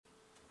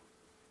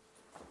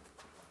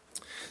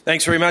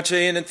Thanks very much,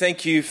 Ian, and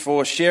thank you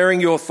for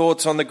sharing your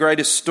thoughts on the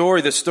greatest story,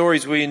 the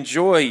stories we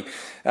enjoy.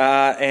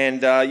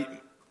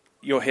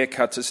 Your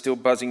haircuts are still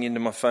buzzing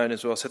into my phone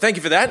as well, so thank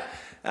you for that.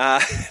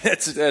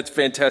 That's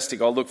fantastic.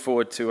 I'll look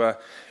forward to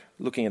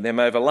looking at them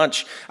over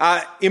lunch.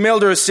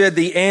 Imelda has said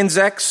the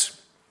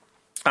Anzacs.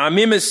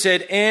 Mim has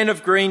said Anne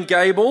of Green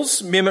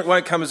Gables. Mim, it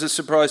won't come as a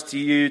surprise to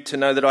you to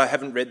know that I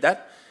haven't read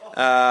that.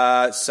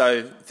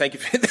 So thank you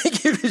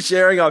for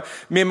sharing.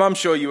 Mim, I'm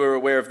sure you were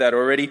aware of that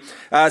already.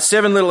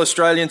 Seven Little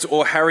Australians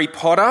or Harry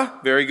Potter.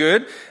 Very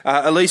good.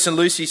 Elise and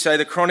Lucy say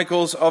the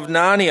Chronicles of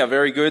Narnia.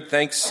 Very good.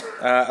 Thanks,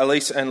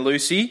 Elise and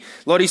Lucy.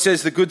 Lottie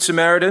says the Good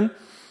Samaritan.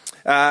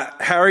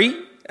 Harry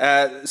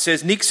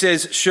says, Nick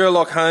says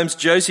Sherlock Holmes.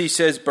 Josie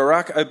says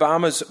Barack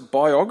Obama's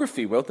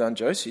biography. Well done,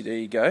 Josie. There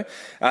you go.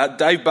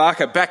 Dave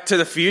Barker, Back to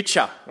the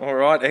Future. All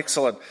right,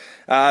 excellent.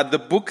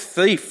 The Book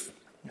Thief,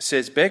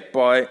 says Beck,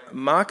 by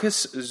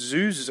Marcus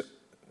Zuz,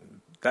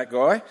 that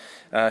guy,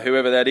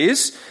 whoever that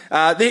is.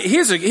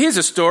 Here's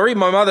a story.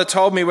 My mother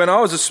told me when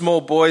I was a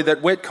small boy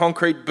that wet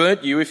concrete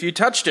burnt you if you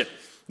touched it.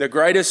 The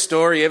greatest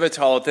story ever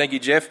told. Thank you,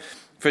 Jeff,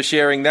 for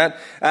sharing that.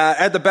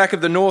 At the Back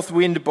of the North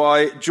Wind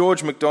by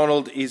George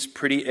MacDonald is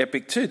pretty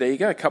epic too. There you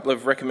go, a couple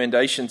of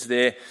recommendations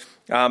there.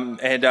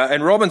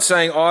 And Robin's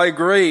saying, I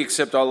agree,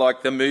 except I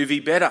like the movie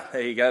better.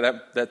 There you go,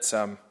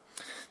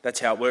 that's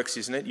how it works,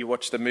 isn't it? You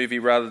watch the movie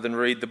rather than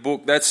read the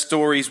book. That's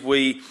stories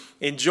we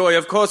enjoy.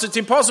 Of course, it's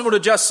impossible to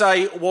just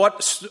say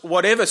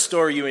whatever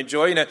story you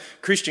enjoy. In a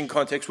Christian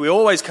context, we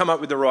always come up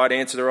with the right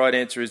answer. The right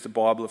answer is the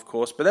Bible, of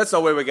course, but that's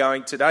not where we're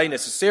going today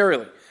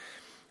necessarily.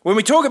 When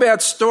we talk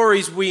about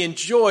stories we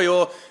enjoy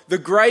or the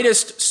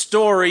greatest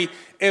story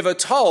ever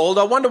told,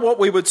 I wonder what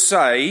we would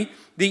say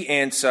the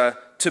answer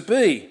to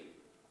be.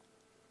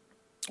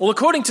 Well,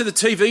 according to the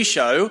TV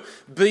show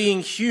Being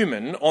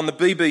Human on the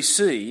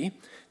BBC,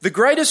 the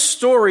greatest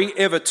story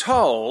ever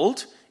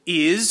told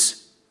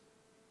is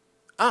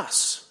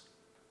us.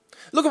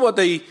 Look at what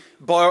the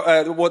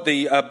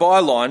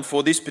byline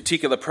for this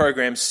particular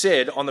program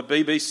said on the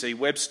BBC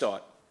website.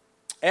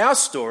 Our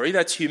story,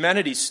 that's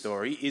humanity's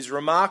story, is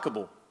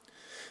remarkable.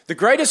 The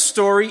greatest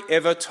story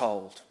ever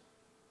told.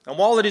 And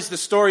while it is the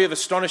story of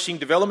astonishing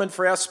development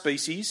for our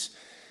species,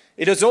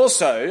 it is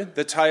also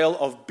the tale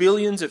of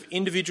billions of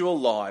individual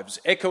lives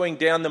echoing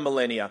down the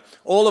millennia,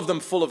 all of them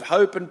full of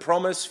hope and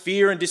promise,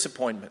 fear and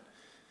disappointment.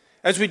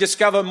 As we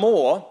discover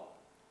more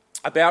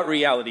about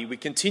reality, we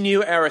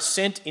continue our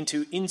ascent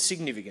into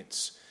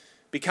insignificance,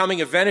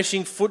 becoming a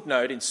vanishing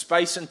footnote in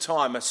space and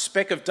time, a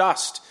speck of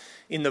dust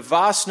in the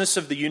vastness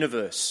of the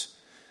universe.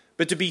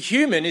 But to be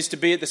human is to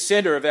be at the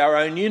centre of our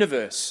own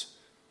universe,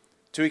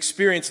 to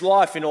experience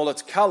life in all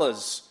its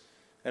colours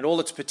and all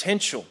its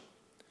potential.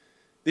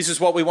 This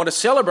is what we want to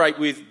celebrate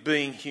with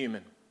being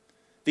human.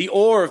 The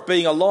awe of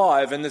being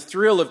alive and the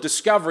thrill of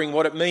discovering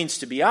what it means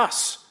to be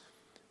us,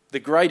 the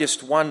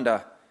greatest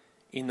wonder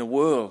in the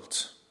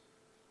world.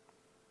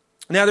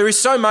 Now, there is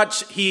so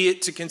much here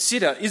to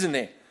consider, isn't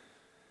there?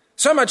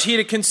 So much here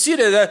to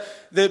consider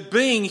that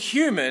being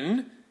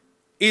human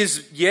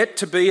is yet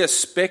to be a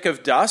speck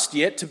of dust,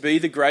 yet to be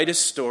the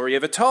greatest story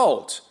ever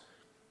told.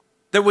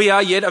 That we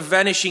are yet a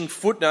vanishing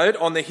footnote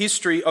on the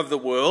history of the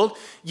world,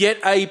 yet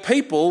a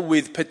people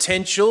with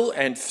potential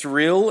and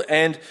thrill,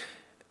 and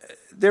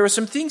there are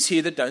some things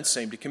here that don't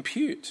seem to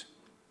compute.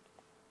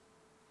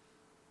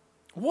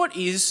 What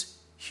is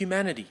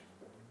humanity?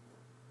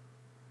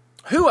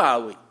 Who are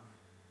we?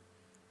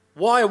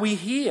 Why are we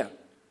here?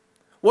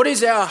 What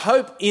is our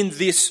hope in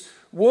this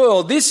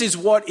world? This is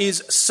what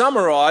is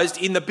summarised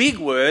in the big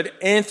word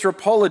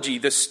anthropology,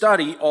 the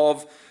study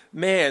of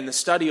man, the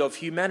study of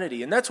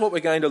humanity. And that's what we're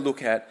going to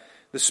look at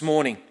this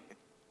morning.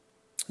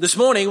 This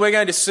morning we're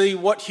going to see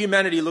what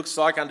humanity looks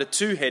like under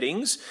two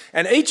headings,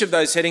 and each of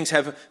those headings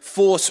have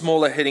four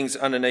smaller headings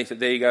underneath it.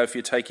 There you go if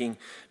you're taking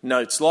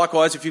notes.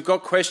 Likewise, if you've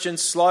got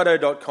questions,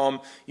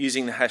 slido.com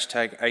using the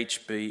hashtag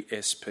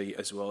HBSP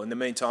as well. In the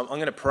meantime, I'm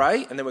going to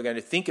pray and then we're going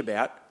to think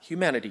about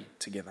humanity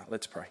together.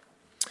 Let's pray.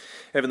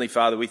 Heavenly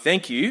Father, we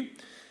thank you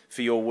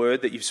for your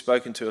word that you've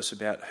spoken to us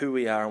about who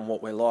we are and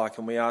what we're like,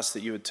 and we ask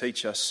that you would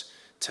teach us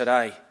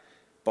today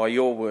by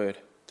your word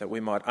that we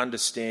might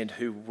understand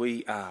who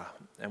we are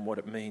and what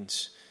it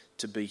means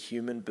to be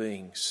human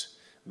beings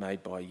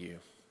made by you.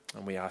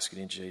 And we ask it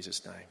in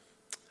Jesus' name.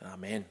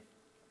 Amen.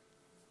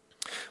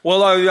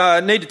 Well, I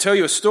need to tell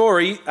you a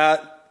story.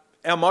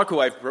 Our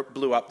microwave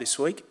blew up this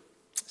week.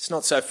 It's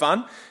not so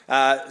fun.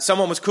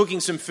 Someone was cooking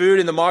some food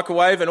in the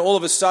microwave and all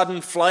of a sudden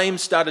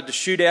flames started to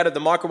shoot out of the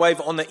microwave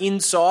on the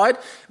inside.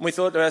 And we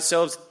thought to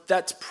ourselves,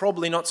 that's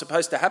probably not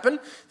supposed to happen.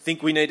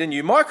 Think we need a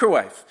new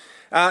microwave.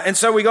 And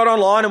so we got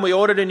online and we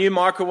ordered a new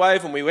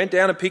microwave and we went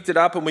down and picked it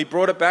up and we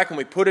brought it back and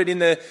we put it in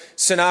the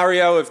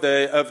scenario of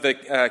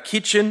the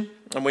kitchen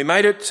and we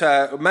made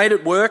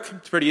it work.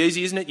 It's pretty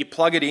easy, isn't it? You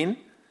plug it in.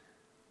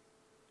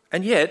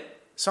 And yet,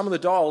 some of the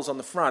dials on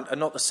the front are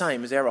not the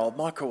same as our old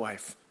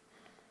microwave.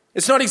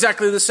 It's not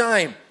exactly the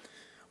same.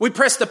 We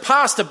press the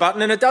pasta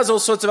button and it does all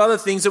sorts of other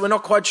things that we're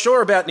not quite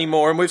sure about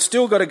anymore, and we've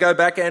still got to go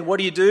back and what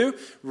do?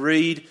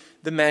 Read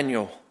the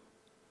manual.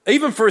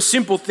 Even for a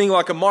simple thing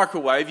like a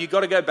microwave, you've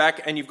got to go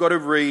back and you've got to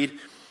read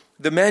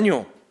the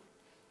manual.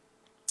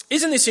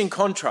 Isn't this in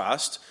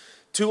contrast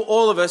to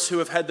all of us who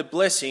have had the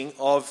blessing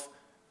of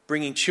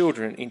bringing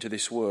children into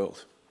this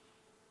world?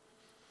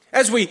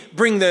 As we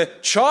bring the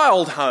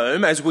child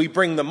home, as we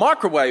bring the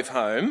microwave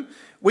home,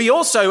 we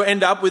also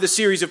end up with a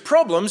series of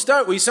problems,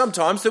 don't we,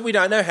 sometimes that we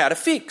don't know how to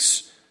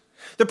fix.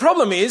 The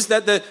problem is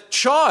that the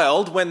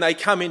child, when they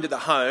come into the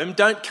home,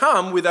 don't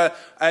come with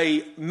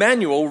a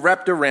manual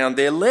wrapped around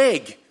their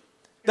leg.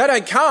 They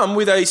don't come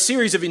with a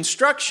series of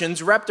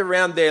instructions wrapped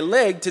around their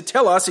leg to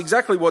tell us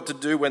exactly what to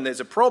do when there's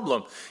a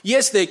problem.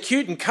 Yes, they're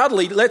cute and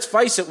cuddly. Let's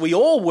face it, we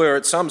all were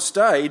at some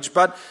stage,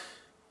 but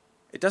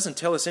it doesn't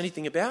tell us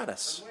anything about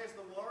us. And where's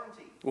the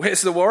warranty?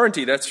 Where's the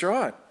warranty? That's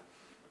right.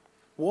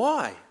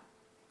 Why?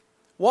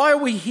 Why are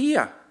we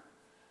here?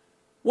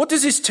 What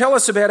does this tell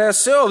us about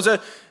ourselves?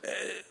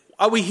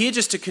 Are we here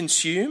just to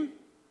consume?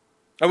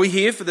 Are we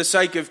here for the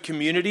sake of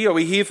community? Are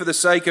we here for the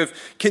sake of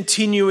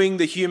continuing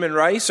the human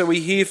race? Are we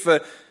here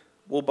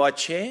by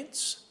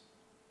chance?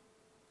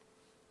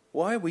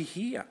 Why are we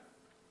here?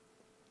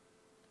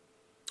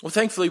 Well,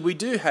 thankfully, we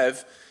do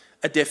have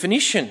a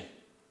definition.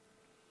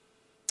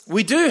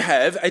 We do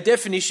have a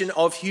definition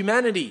of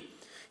humanity.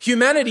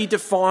 Humanity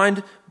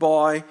defined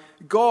by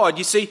God.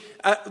 You see,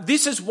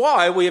 this is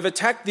why we have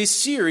attacked this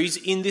series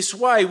in this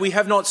way. We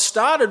have not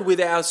started with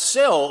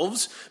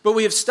ourselves, but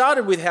we have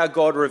started with how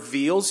God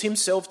reveals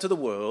himself to the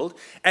world,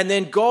 and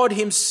then God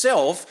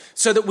himself,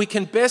 so that we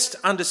can best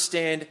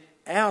understand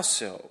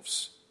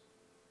ourselves.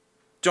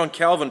 John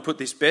Calvin put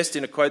this best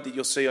in a quote that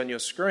you'll see on your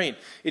screen.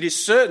 It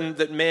is certain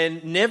that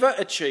man never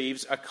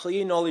achieves a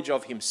clear knowledge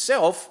of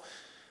himself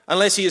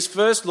unless he has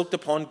first looked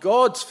upon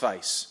God's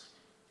face,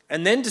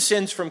 and then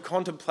descends from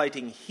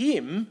contemplating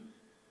him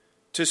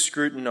to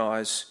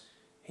scrutinise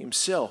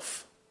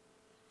himself.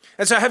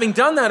 And so, having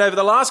done that over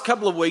the last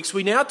couple of weeks,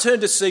 we now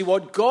turn to see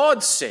what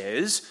God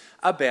says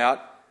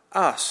about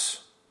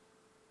us.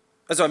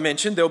 As I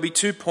mentioned, there'll be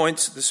 2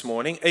 points this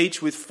morning,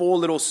 each with 4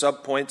 little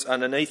sub-points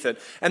underneath it.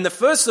 And the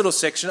first little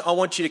section, I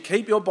want you to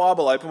keep your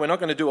Bible open. We're not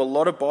going to do a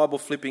lot of Bible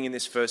flipping in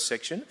this first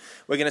section.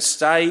 We're going to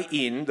stay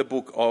in the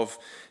book of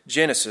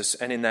Genesis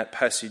and in that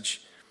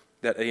passage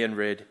that Ian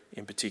read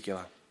in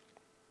particular.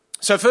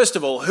 So first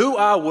of all, who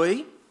are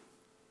we?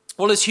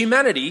 Well, as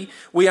humanity,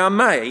 we are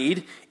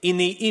made in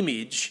the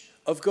image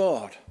of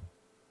God.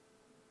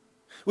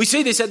 We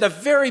see this at the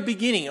very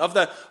beginning of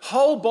the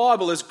whole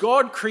Bible. As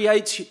God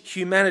creates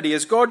humanity,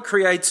 as God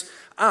creates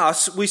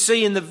us, we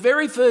see in the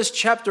very first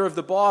chapter of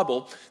the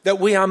Bible that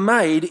we are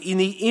made in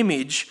the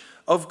image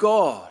of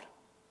God.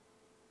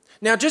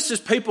 Now, just as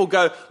people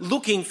go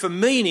looking for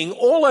meaning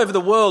all over the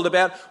world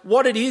about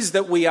what it is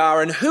that we are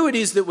and who it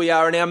is that we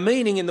are and our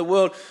meaning in the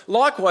world,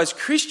 likewise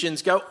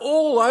Christians go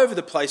all over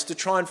the place to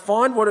try and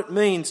find what it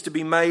means to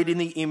be made in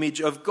the image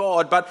of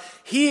God. But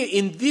here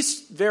in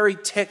this very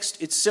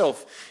text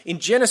itself, in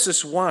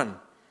Genesis 1,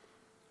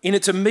 in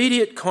its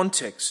immediate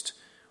context,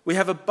 we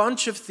have a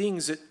bunch of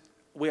things that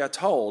we are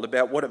told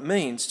about what it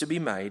means to be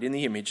made in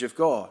the image of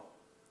God.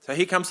 So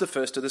here comes the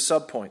first of the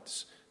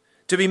subpoints.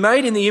 To be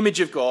made in the image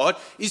of God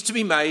is to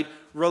be made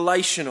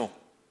relational.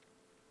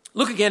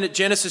 Look again at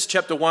Genesis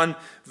chapter 1,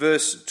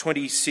 verse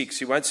 26.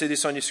 You won't see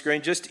this on your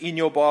screen, just in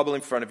your Bible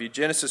in front of you.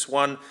 Genesis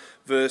 1,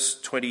 verse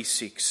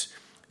 26.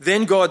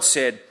 Then God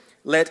said,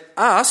 "Let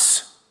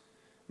us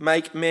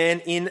make man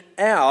in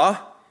our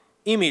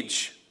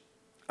image,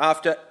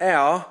 after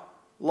our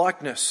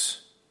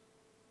likeness."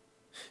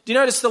 Do you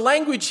notice the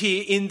language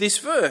here in this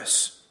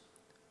verse?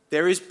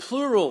 There is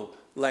plural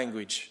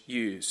language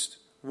used.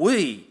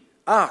 We,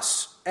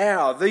 us,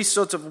 our, these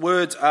sorts of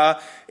words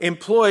are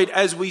employed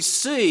as we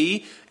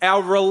see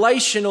our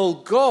relational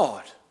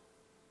God.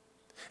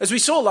 As we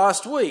saw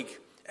last week,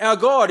 our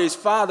God is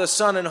Father,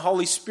 Son, and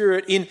Holy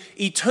Spirit in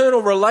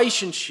eternal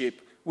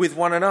relationship with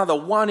one another,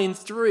 one in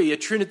three, a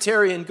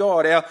Trinitarian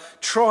God, our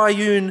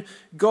triune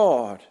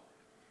God.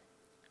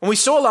 And we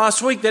saw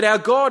last week that our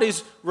God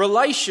is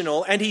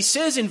relational, and he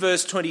says in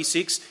verse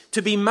 26,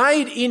 to be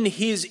made in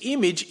his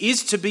image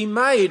is to be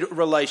made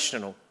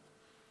relational.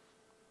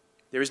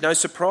 There is no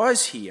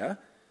surprise here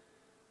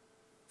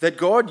that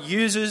God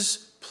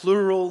uses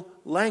plural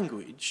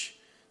language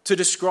to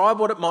describe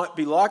what it might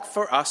be like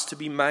for us to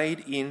be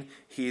made in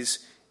his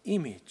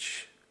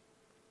image.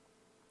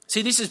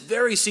 See, this is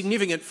very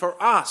significant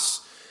for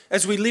us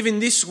as we live in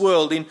this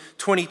world in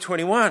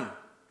 2021.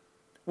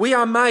 We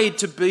are made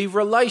to be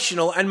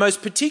relational, and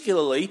most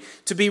particularly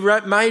to be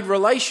made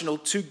relational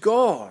to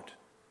God.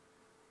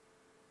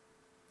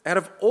 Out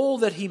of all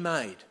that he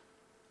made,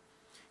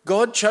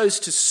 God chose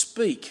to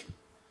speak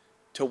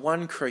to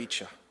one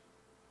creature.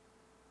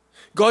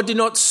 God did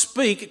not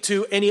speak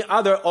to any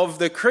other of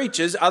the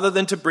creatures other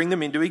than to bring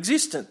them into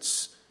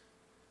existence.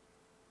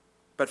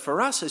 But for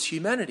us as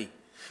humanity,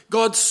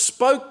 God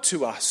spoke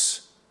to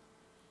us.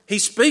 He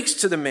speaks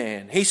to the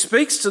man, he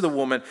speaks to the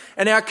woman,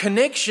 and our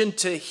connection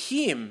to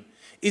him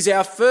is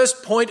our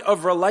first point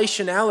of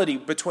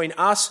relationality between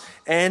us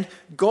and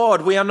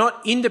God. We are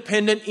not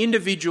independent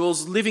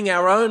individuals living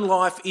our own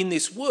life in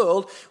this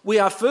world. We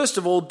are first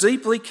of all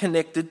deeply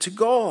connected to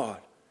God.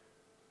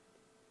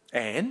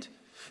 And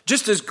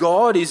just as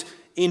God is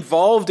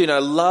involved in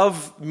a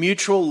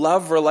mutual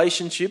love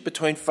relationship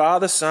between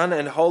Father, Son,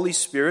 and Holy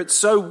Spirit,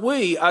 so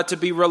we are to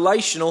be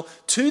relational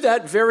to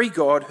that very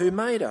God who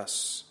made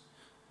us.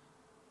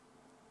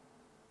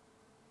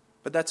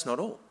 But that's not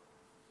all.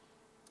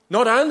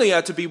 Not only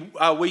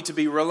are we to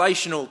be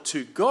relational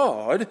to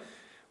God,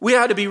 we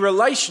are to be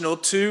relational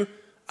to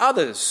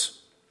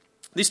others.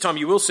 This time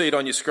you will see it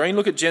on your screen.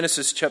 Look at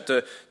Genesis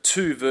chapter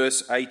 2,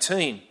 verse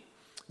 18.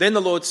 Then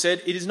the Lord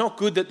said, "It is not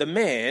good that the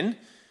man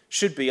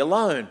should be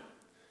alone.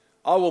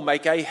 I will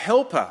make a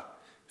helper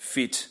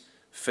fit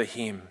for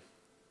him."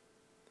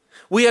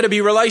 We are to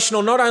be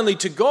relational not only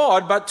to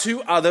God, but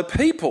to other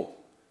people.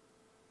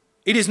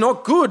 It is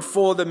not good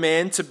for the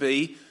man to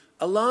be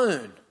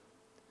alone.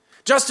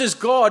 Just as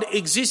God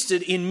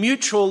existed in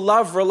mutual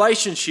love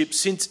relationships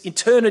since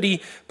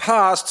eternity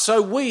past,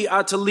 so we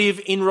are to live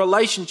in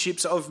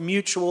relationships of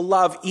mutual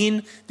love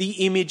in the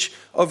image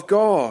of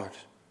God.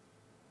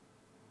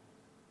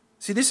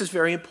 See, this is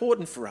very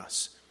important for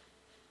us.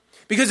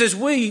 Because as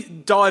we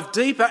dive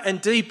deeper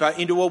and deeper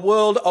into a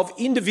world of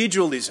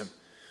individualism,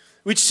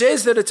 which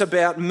says that it's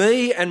about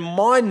me and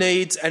my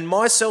needs and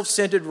my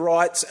self-centered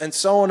rights and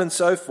so on and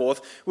so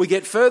forth, we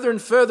get further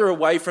and further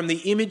away from the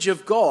image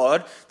of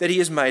God that he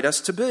has made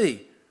us to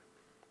be.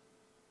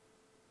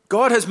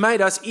 God has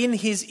made us in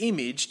his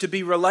image to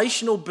be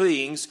relational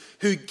beings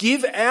who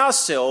give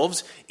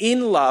ourselves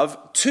in love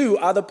to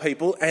other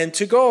people and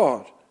to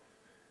God.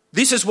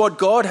 This is what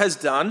God has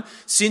done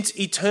since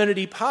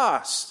eternity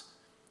past.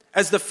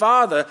 As the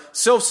Father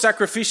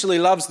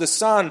self-sacrificially loves the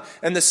Son,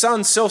 and the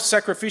Son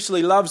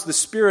self-sacrificially loves the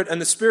Spirit,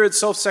 and the Spirit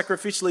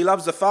self-sacrificially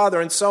loves the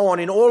Father, and so on,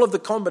 in all of the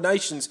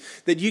combinations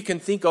that you can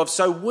think of,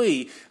 so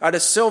we are to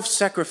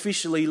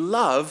self-sacrificially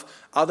love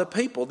other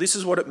people. This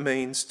is what it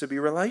means to be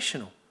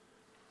relational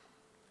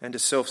and to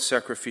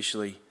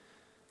self-sacrificially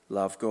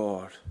love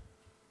God.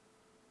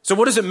 So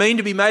what does it mean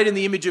to be made in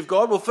the image of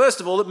God? Well,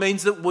 first of all, it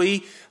means that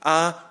we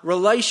are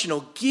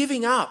relational,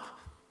 giving up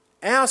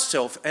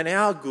ourself and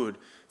our good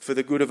for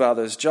the good of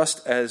others,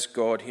 just as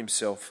God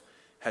himself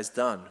has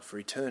done for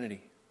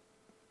eternity.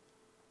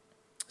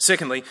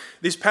 Secondly,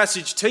 this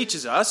passage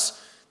teaches us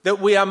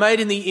that we are made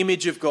in the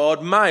image of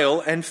God,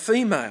 male and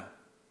female.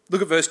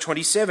 Look at verse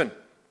 27.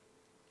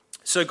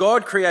 So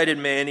God created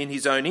man in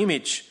his own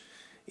image.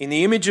 In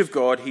the image of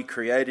God he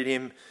created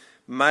him,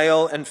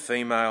 male and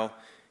female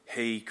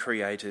he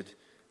created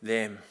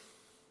them.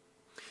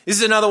 This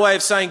is another way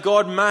of saying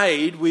God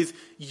made with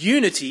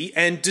unity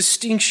and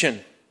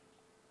distinction.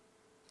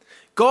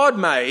 God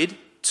made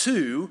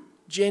two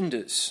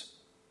genders,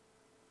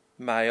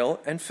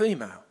 male and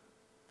female.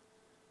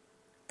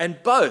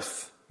 And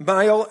both,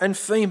 male and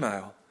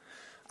female,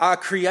 are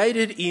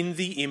created in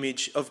the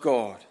image of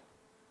God.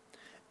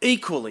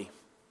 Equally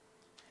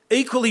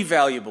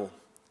valuable,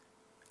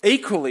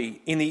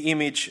 equally in the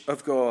image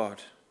of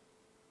God.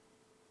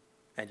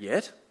 And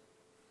yet,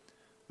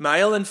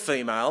 male and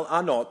female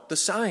are not the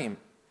same.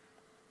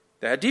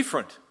 They are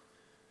different.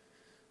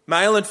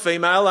 Male and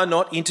female are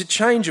not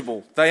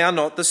interchangeable. They are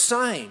not the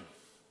same.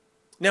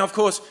 Now, of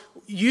course,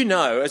 you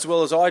know as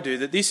well as I do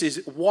that this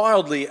is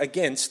wildly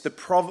against the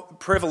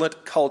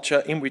prevalent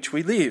culture in which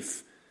we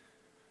live.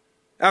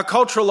 Our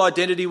cultural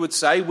identity would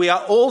say we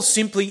are all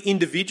simply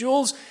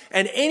individuals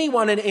and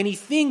anyone and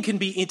anything can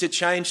be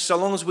interchanged so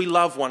long as we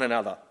love one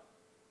another.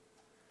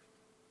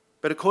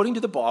 But according to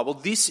the Bible,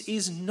 this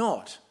is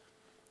not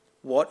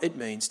what it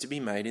means to be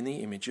made in the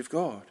image of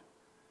God.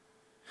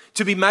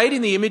 To be made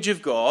in the image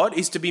of God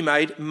is to be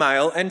made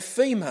male and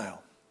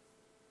female.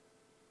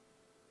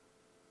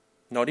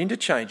 Not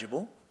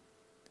interchangeable,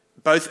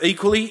 both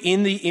equally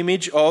in the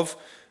image of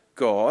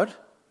God,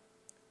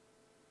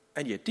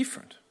 and yet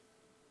different.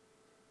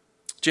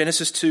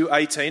 Genesis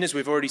 2:18, as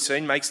we've already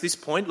seen, makes this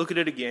point. Look at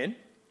it again.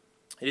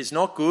 It is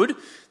not good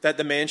that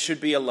the man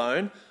should be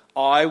alone.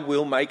 I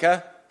will make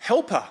a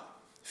helper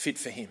fit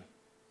for him.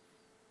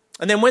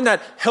 And then when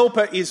that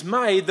helper is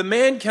made, the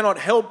man cannot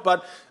help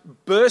but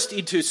burst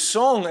into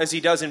song as he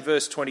does in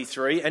verse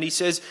 23. And he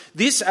says,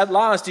 "This at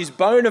last is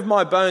bone of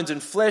my bones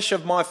and flesh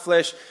of my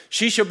flesh.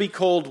 She shall be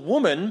called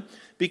woman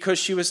because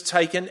she was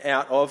taken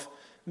out of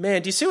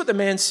man." Do you see what the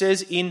man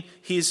says in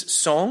his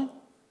song?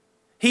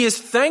 He is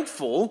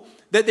thankful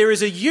that there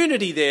is a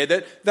unity there,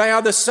 that they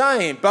are the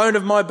same, bone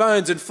of my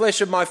bones and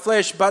flesh of my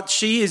flesh, but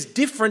she is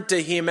different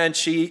to him and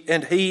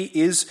he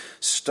is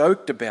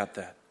stoked about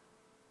that.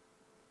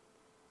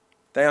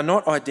 They are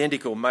not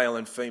identical, male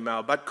and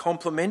female, but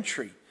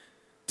complementary.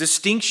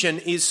 Distinction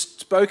is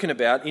spoken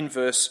about in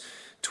verse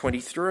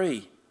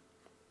 23.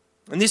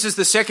 And this is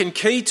the second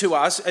key to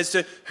us as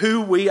to who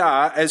we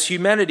are as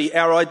humanity,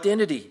 our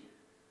identity.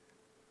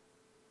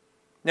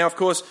 Now, of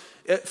course,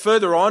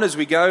 further on as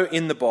we go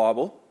in the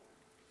Bible,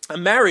 a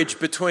marriage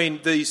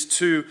between these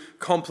two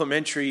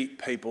complementary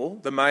people,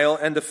 the male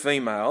and the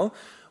female,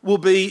 will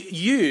be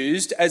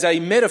used as a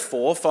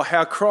metaphor for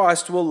how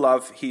Christ will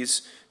love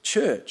his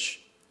church.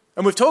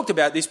 And we've talked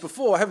about this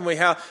before, haven't we?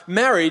 How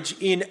marriage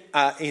in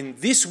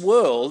this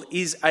world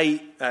is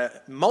a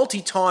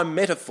multi-time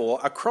metaphor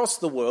across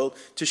the world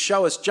to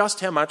show us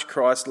just how much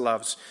Christ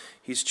loves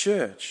his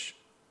church.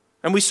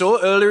 And we saw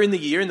earlier in the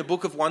year in the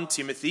book of 1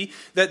 Timothy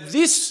that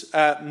this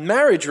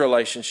marriage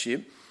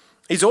relationship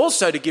is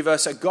also to give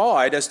us a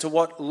guide as to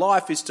what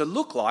life is to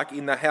look like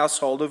in the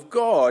household of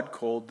God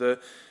called the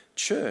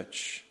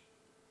church.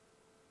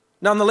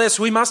 Nonetheless,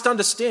 we must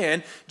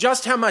understand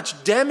just how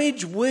much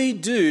damage we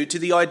do to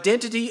the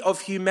identity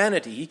of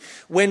humanity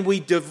when we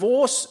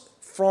divorce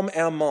from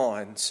our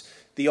minds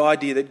the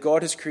idea that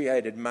God has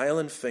created male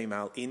and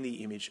female in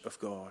the image of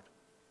God.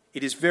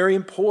 It is very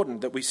important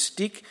that we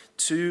stick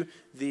to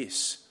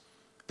this,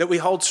 that we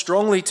hold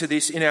strongly to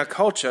this in our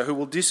culture who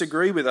will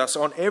disagree with us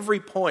on every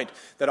point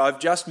that I've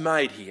just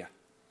made here.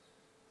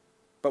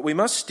 But we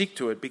must stick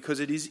to it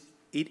because it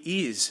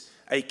is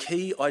a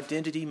key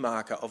identity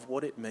marker of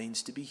what it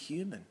means to be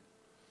human.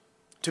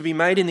 To be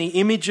made in the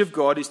image of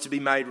God is to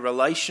be made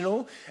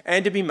relational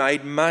and to be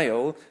made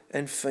male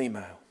and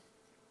female.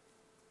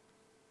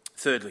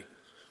 Thirdly,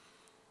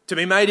 to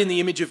be made in the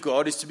image of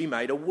God is to be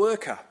made a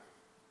worker.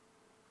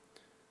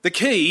 The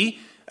key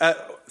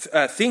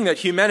thing that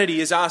humanity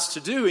is asked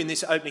to do in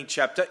this opening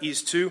chapter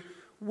is to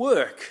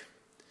work.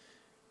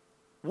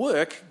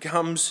 Work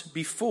comes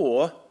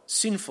before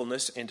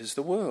sinfulness enters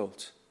the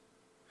world.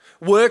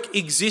 Work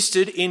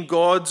existed in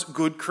God's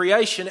good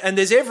creation, and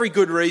there's every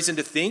good reason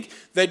to think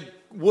that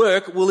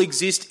work will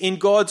exist in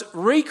God's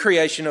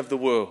recreation of the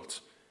world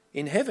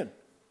in heaven.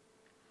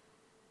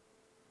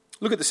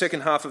 Look at the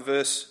second half of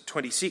verse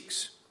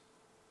 26.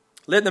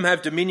 Let them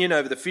have dominion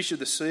over the fish of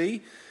the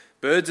sea,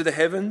 birds of the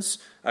heavens,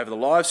 over the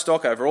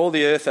livestock, over all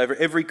the earth, over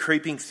every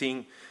creeping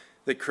thing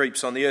that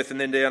creeps on the earth. And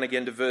then down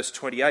again to verse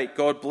 28.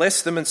 God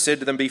blessed them and said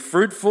to them, be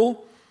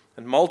fruitful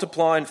and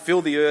multiply and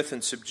fill the earth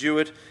and subdue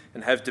it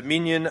and have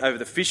dominion over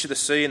the fish of the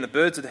sea and the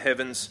birds of the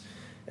heavens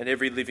and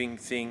every living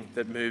thing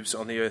that moves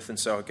on the earth. And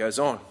so it goes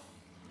on.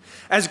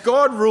 As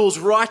God rules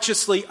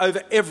righteously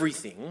over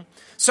everything,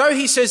 so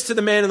he says to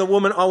the man and the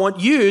woman, I want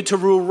you to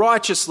rule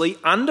righteously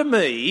under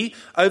me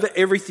over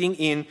everything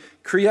in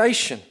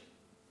creation.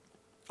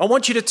 I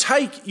want you to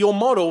take your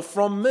model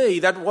from me.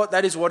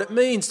 That is what it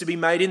means to be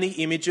made in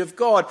the image of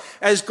God.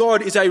 As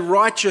God is a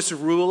righteous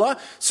ruler,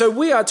 so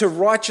we are to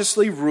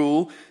righteously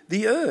rule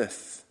the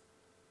earth.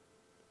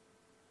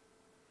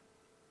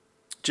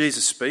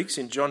 Jesus speaks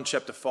in John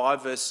chapter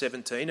 5 verse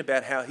 17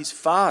 about how his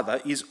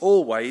Father is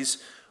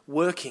always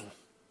working.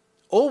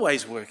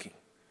 Always working.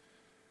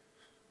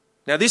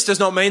 Now this does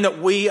not mean that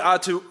we are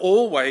to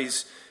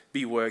always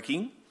be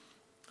working.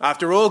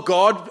 After all,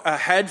 God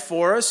had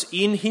for us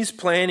in his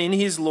plan, in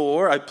his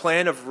law, a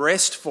plan of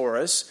rest for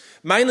us,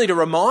 mainly to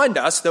remind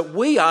us that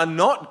we are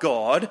not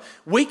God.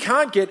 We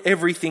can't get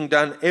everything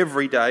done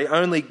every day.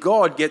 Only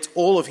God gets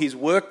all of his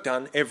work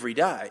done every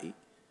day.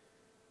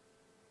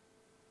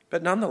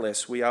 But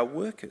nonetheless, we are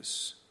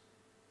workers.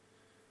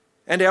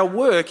 And our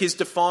work is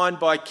defined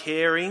by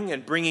caring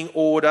and bringing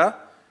order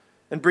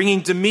and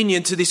bringing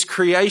dominion to this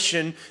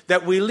creation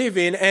that we live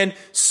in and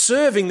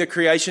serving the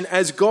creation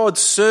as God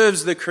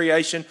serves the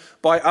creation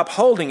by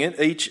upholding it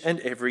each and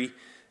every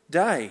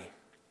day.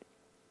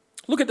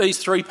 Look at these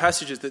three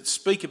passages that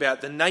speak about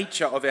the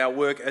nature of our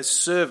work as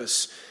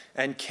service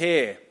and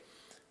care.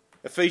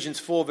 Ephesians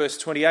 4 verse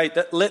 28,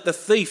 that let the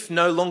thief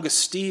no longer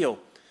steal,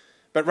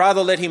 but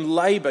rather let him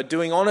labour,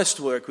 doing honest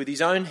work with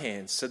his own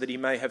hands, so that he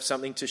may have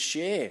something to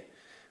share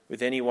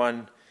with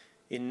anyone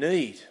in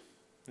need.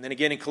 And then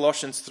again in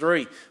Colossians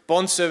 3,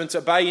 bondservants,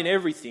 obey in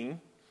everything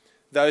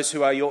those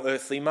who are your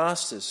earthly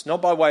masters, not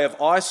by way of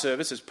eye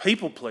service as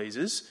people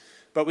pleasers,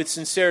 but with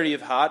sincerity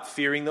of heart,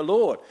 fearing the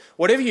Lord.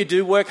 Whatever you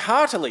do, work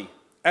heartily,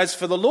 as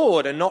for the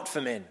Lord and not for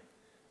men,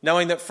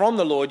 knowing that from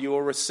the Lord you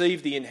will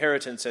receive the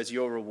inheritance as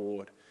your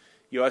reward.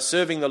 You are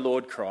serving the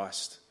Lord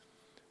Christ.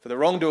 For the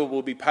wrongdoer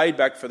will be paid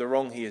back for the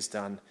wrong he has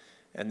done,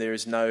 and there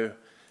is no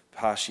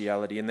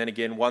partiality. And then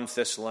again, 1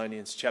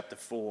 Thessalonians chapter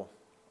 4.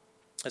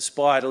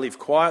 Aspire to live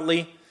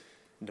quietly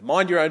and to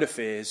mind your own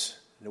affairs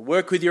and to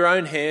work with your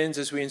own hands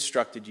as we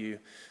instructed you,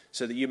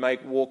 so that you may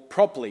walk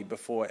properly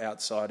before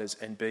outsiders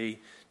and be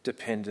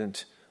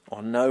dependent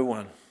on no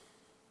one.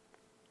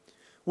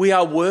 We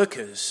are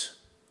workers,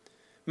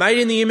 made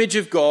in the image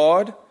of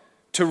God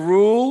to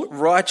rule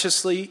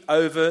righteously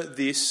over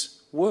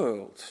this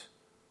world.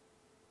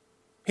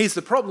 Here's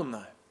the problem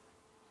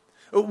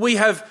though. We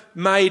have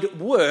made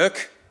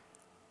work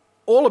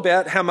all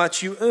about how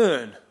much you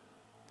earn,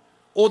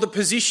 or the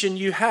position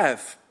you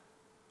have,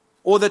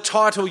 or the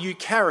title you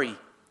carry,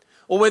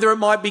 or whether it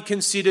might be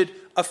considered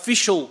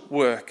official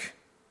work.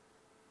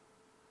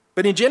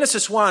 But in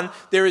Genesis 1,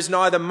 there is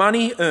neither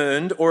money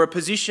earned or a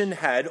position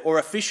had or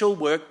official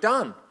work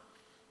done.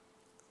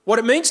 What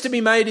it means to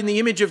be made in the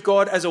image of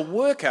God as a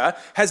worker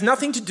has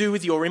nothing to do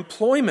with your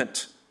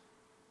employment.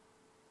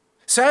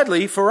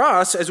 Sadly, for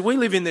us, as we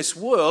live in this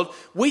world,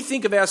 we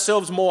think of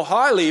ourselves more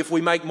highly if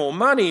we make more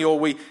money or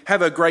we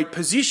have a great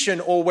position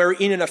or we're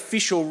in an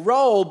official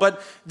role,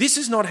 but this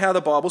is not how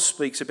the Bible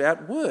speaks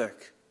about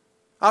work.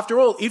 After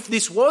all, if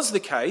this was the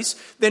case,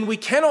 then we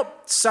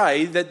cannot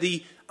say that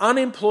the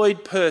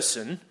unemployed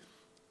person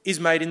is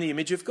made in the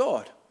image of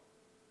God,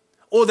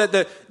 or that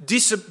the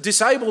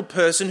disabled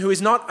person who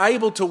is not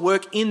able to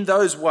work in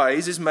those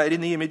ways is made in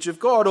the image of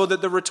God, or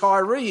that the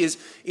retiree is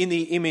in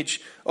the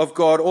image of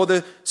God, or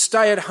the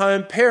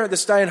stay-at-home parent, the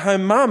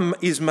stay-at-home mum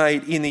is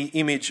made in the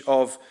image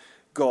of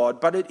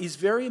God. But it is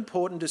very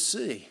important to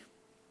see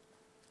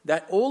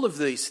that all of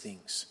these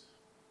things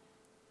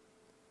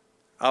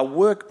are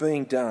work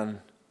being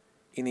done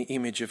in the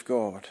image of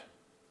God.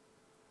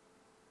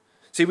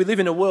 See, we live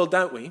in a world,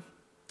 don't we?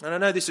 And I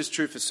know this is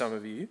true for some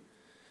of you,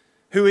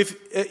 who if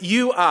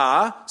you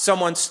are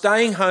someone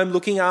staying home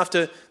looking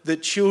after the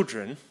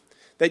children,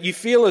 that you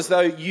feel as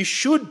though you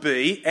should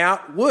be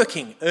out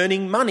working,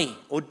 earning money,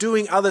 or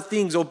doing other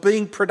things, or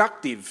being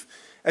productive,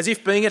 as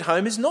if being at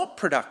home is not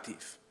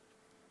productive.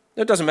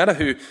 It doesn't matter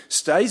who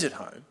stays at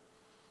home,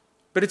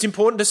 but it's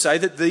important to say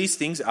that these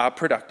things are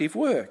productive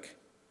work.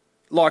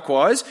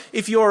 Likewise,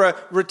 if you're a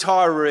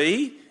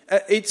retiree,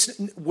 it's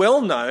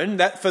well known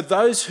that for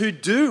those who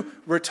do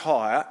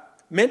retire,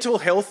 mental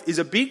health is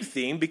a big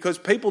thing because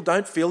people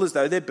don't feel as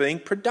though they're being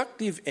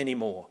productive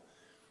anymore.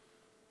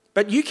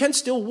 But you can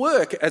still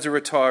work as a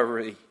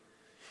retiree.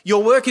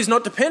 Your work is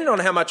not dependent on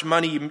how much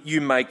money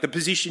you make, the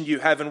position you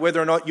have, and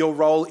whether or not your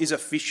role is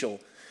official.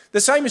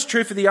 The same is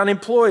true for the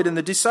unemployed and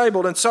the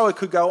disabled, and so it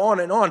could go on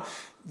and on.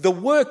 The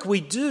work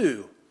we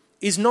do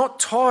is not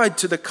tied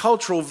to the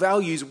cultural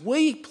values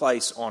we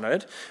place on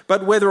it,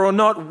 but whether or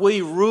not we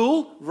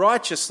rule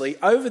righteously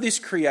over this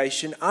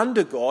creation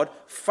under God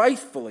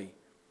faithfully,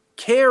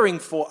 caring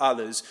for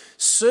others,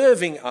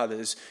 serving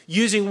others,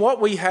 using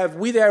what we have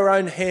with our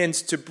own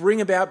hands to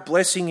bring about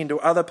blessing into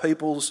other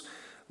people's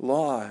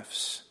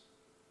lives.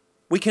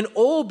 We can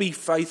all be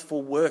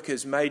faithful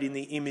workers made in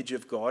the image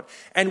of God,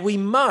 and we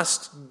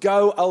must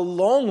go a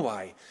long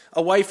way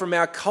away from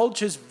our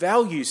culture's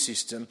value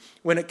system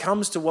when it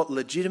comes to what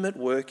legitimate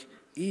work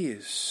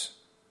is.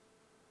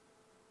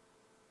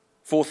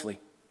 Fourthly,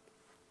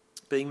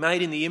 being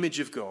made in the image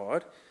of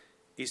God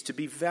is to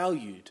be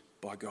valued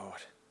by God.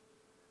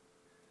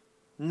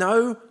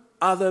 No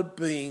other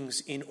beings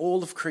in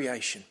all of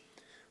creation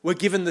were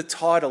given the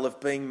title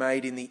of being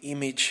made in the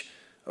image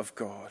of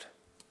God.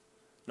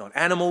 Not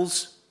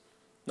animals,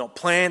 not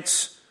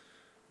plants,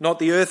 not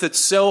the earth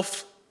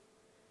itself.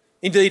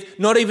 Indeed,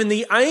 not even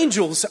the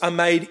angels are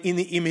made in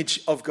the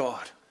image of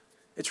God.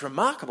 It's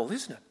remarkable,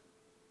 isn't it?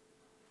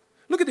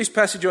 Look at this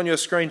passage on your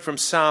screen from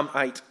Psalm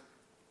 8.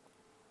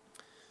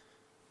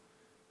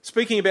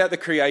 Speaking about the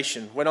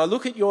creation, when I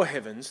look at your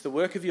heavens, the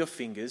work of your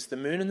fingers, the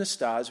moon and the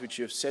stars which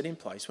you have set in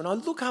place, when I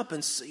look up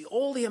and see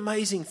all the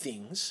amazing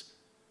things,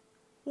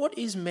 what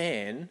is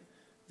man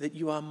that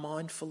you are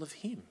mindful of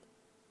him?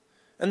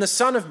 And the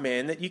Son of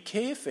Man that you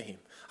care for him?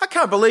 I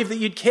can't believe that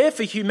you'd care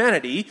for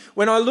humanity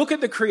when I look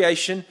at the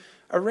creation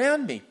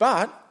around me.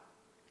 But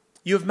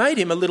you have made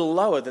him a little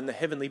lower than the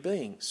heavenly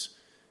beings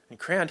and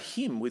crowned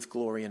him with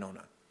glory and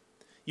honour.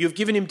 You have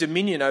given him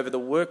dominion over the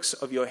works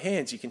of your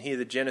hands. You can hear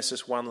the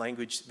Genesis 1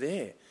 language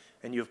there.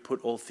 And you have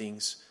put all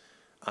things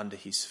under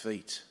his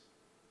feet.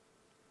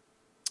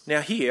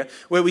 Now here,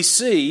 where we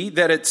see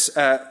that it's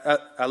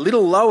a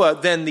little lower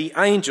than the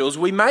angels,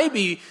 we may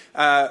be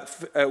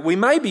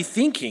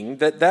thinking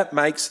that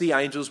makes the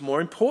angels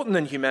more important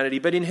than humanity.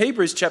 But in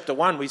Hebrews chapter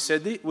 1, we see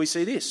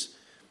this.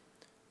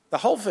 The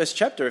whole first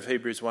chapter of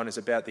Hebrews 1 is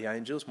about the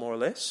angels, more or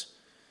less.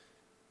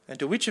 And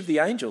to which of the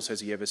angels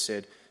has he ever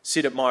said,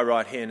 "Sit at my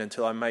right hand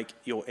until I make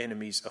your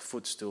enemies a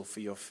footstool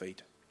for your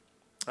feet"?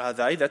 Are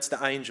they, that's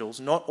the angels,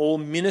 not all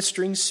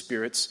ministering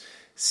spirits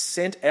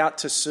sent out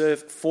to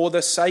serve for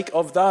the sake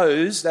of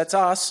those, that's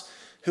us,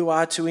 who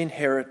are to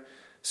inherit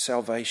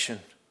salvation?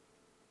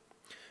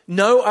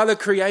 No other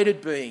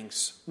created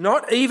beings,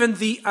 not even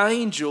the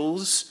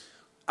angels,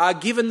 are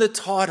given the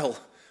title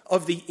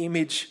of the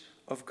image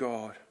of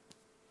God.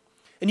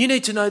 And you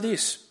need to know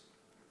this.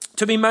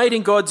 To be made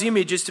in God's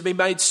image is to be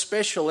made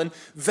special and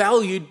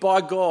valued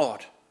by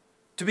God,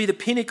 to be the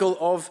pinnacle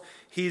of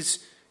his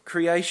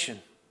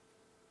creation.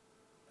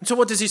 And so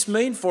what does this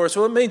mean for us?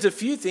 Well, it means a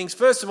few things.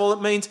 First of all,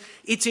 it means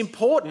it's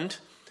important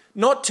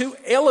not to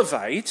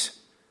elevate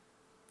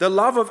the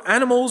love of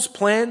animals,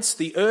 plants,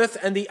 the earth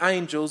and the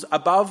angels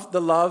above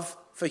the love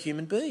for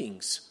human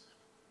beings.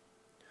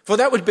 For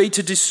that would be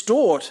to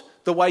distort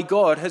the way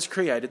God has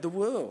created the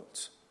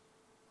world.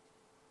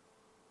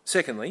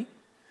 Secondly,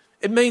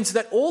 it means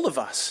that all of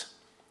us,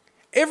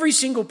 every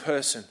single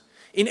person,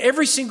 in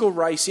every single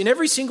race, in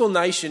every single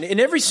nation, in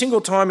every single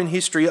time in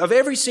history, of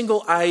every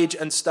single age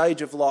and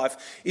stage of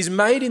life, is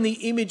made in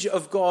the image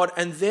of God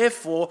and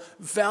therefore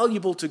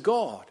valuable to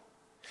God.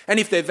 And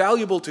if they're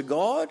valuable to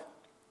God,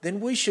 then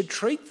we should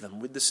treat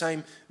them with the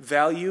same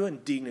value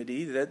and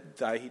dignity that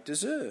they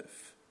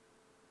deserve.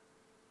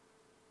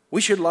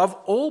 We should love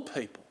all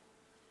people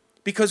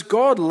because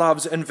God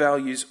loves and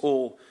values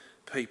all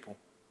people.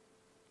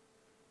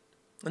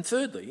 And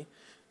thirdly,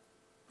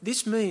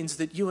 this means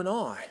that you and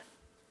I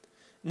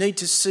need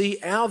to see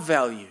our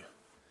value,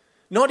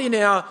 not in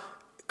our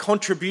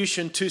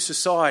contribution to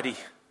society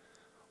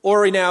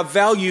or in our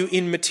value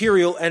in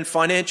material and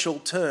financial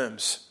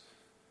terms,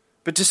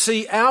 but to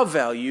see our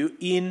value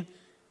in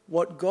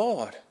what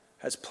God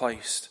has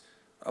placed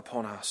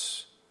upon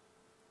us.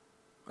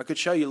 I could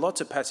show you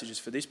lots of passages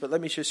for this, but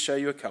let me just show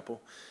you a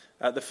couple.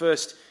 The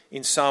first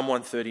in Psalm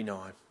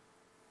 139.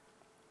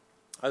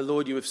 O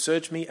Lord, you have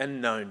searched me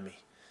and known me.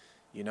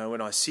 You know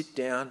when I sit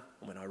down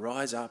and when I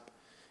rise up,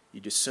 you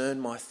discern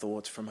my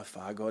thoughts from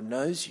afar. God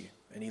knows you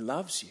and he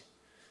loves you.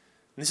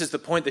 And this is the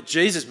point that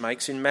Jesus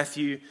makes in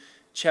Matthew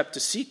chapter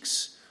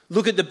 6.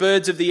 Look at the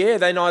birds of the air.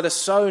 They neither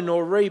sow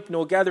nor reap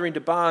nor gather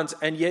into barns,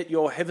 and yet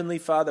your heavenly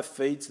Father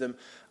feeds them.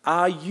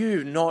 Are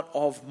you not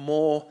of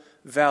more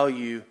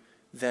value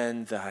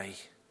than they?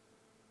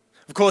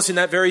 Of course, in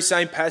that very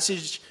same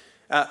passage,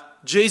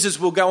 Jesus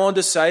will go on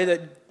to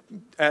say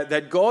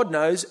that God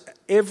knows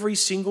every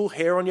single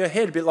hair on your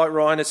head. A bit like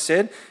Ryan has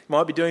said, he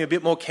might be doing a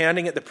bit more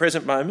counting at the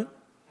present moment,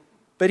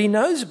 but he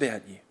knows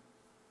about you.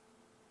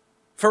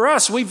 For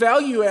us, we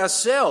value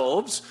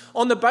ourselves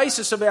on the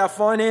basis of our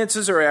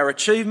finances or our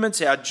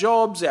achievements, our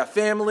jobs, our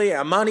family,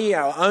 our money,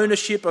 our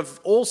ownership of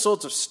all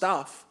sorts of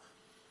stuff.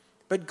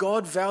 But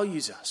God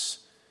values us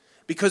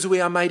because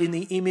we are made in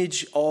the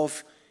image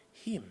of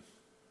him.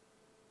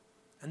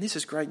 And this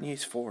is great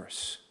news for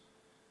us.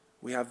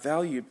 We are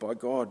valued by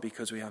God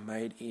because we are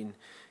made in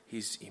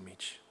his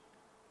image.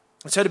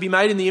 And so to be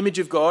made in the image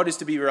of God is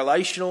to be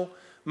relational,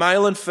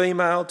 male and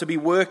female, to be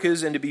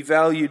workers and to be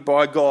valued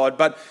by God.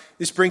 But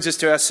this brings us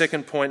to our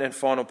second point and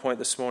final point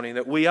this morning,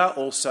 that we are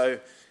also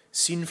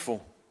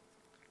sinful.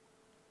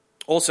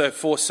 Also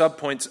 4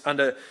 subpoints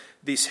under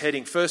this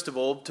heading. First of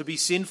all, to be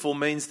sinful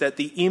means that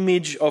the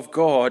image of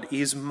God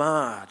is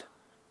marred.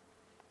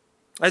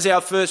 As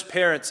our first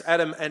parents,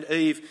 Adam and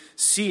Eve,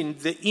 sinned,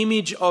 the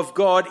image of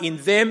God in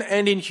them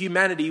and in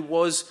humanity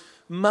was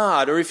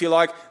marred, or if you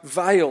like,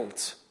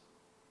 veiled.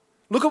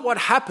 Look at what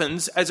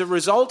happens as a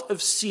result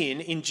of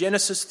sin in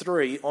Genesis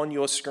 3 on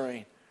your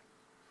screen.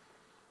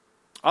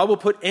 I will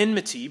put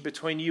enmity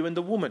between you and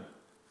the woman,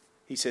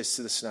 he says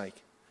to the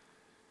snake,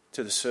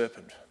 to the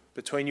serpent,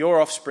 between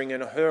your offspring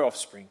and her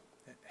offspring.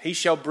 He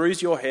shall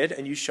bruise your head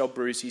and you shall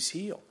bruise his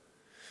heel.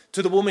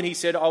 To the woman he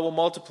said, I will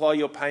multiply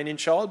your pain in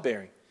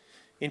childbearing.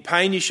 In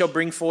pain you shall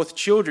bring forth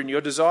children.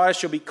 Your desire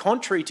shall be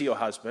contrary to your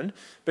husband,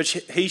 but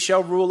he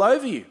shall rule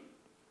over you.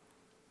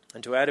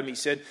 And to Adam he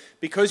said,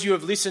 because you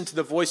have listened to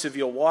the voice of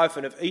your wife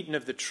and have eaten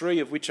of the tree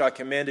of which I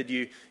commanded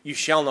you, you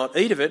shall not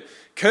eat of it.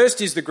 Cursed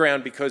is the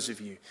ground because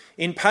of you.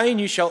 In pain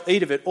you shall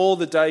eat of it all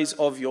the days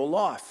of your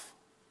life.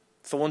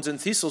 Thorns and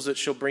thistles it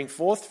shall bring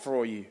forth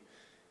for you,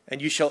 and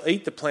you shall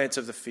eat the plants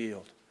of the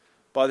field.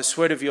 By the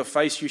sweat of your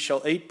face you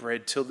shall eat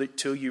bread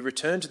till you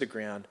return to the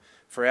ground,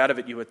 for out of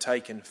it you are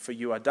taken, for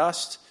you are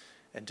dust,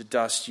 and to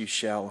dust you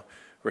shall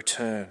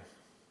return.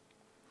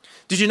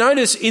 Did you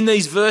notice in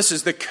these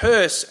verses the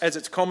curse, as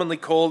it's commonly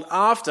called,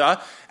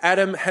 after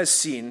Adam has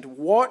sinned?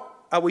 What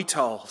are we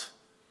told?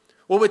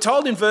 Well, we're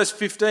told in verse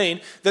 15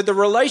 that the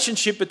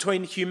relationship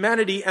between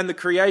humanity and the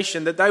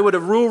creation that they were to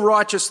rule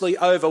righteously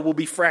over will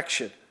be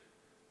fractured.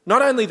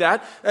 Not only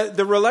that,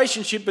 the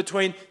relationship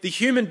between the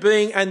human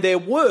being and their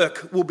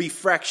work will be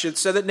fractured,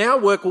 so that now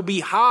work will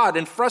be hard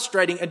and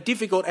frustrating and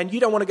difficult and you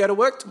don't want to go to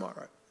work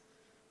tomorrow.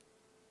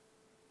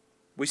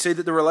 We see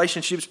that the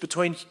relationships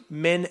between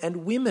men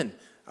and women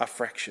are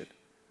fractured.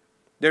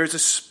 There is a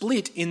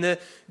split in the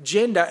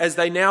gender as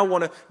they now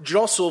want to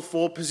jostle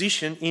for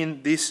position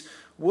in this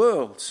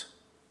world.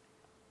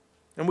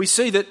 And we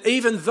see that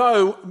even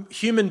though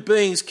human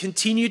beings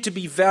continue to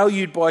be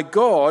valued by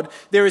God,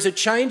 there is a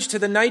change to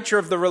the nature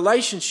of the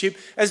relationship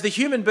as the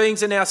human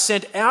beings are now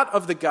sent out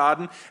of the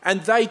garden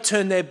and they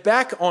turn their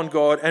back on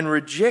God and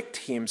reject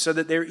him, so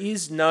that there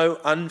is no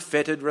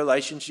unfettered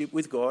relationship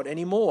with God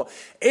anymore.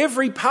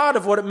 Every part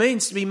of what it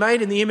means to be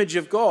made in the image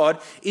of God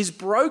is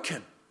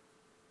broken.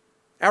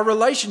 Our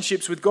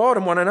relationships with God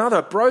and one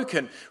another,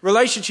 broken.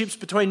 Relationships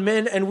between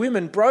men and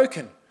women,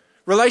 broken.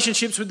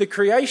 Relationships with the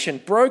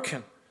creation,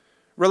 broken.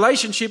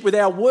 Relationship with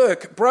our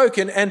work,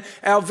 broken, and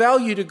our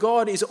value to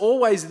God is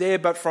always there,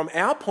 but from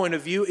our point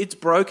of view, it's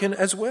broken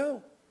as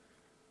well.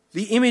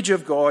 The image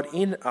of God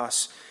in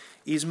us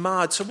is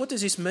marred. So what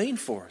does this mean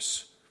for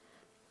us?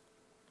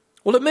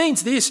 Well, it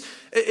means this.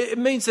 It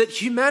means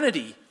that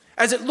humanity,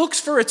 as it looks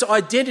for its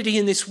identity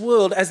in this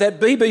world, as that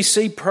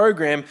BBC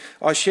program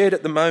I shared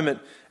at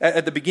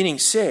the beginning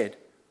said,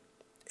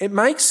 it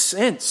makes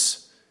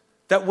sense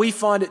that we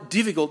find it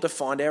difficult to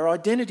find our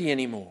identity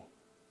anymore.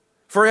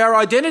 For our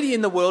identity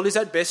in the world is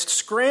at best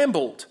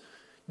scrambled,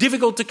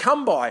 difficult to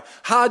come by,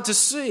 hard to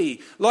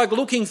see, like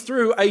looking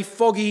through a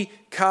foggy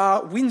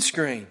car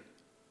windscreen.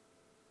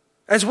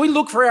 As we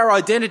look for our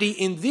identity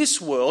in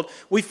this world,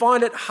 we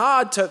find it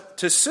hard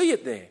to see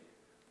it there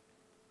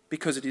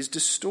because it is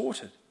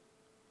distorted.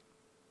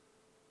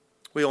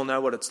 We all know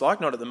what it's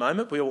like, not at the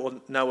moment. We all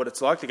know what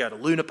it's like to go to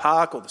Luna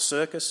Park or the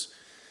circus,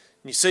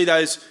 You see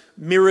those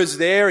mirrors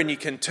there, and you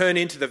can turn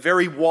into the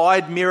very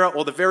wide mirror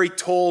or the very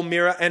tall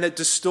mirror, and it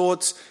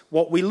distorts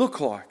what we look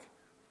like.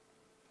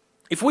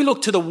 If we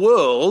look to the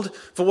world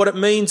for what it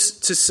means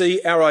to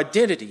see our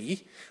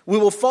identity, we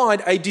will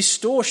find a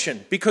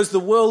distortion because the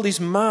world is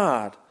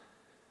marred.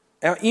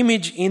 Our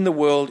image in the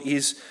world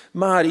is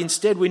marred.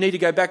 Instead, we need to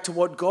go back to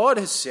what God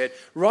has said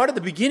right at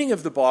the beginning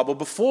of the Bible,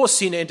 before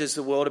sin enters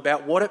the world,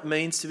 about what it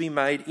means to be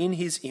made in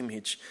his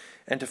image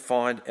and to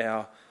find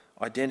our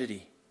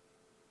identity.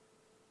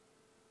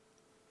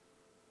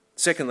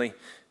 Secondly,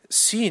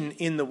 sin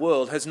in the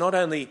world has not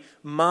only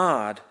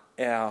marred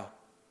our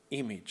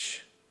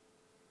image,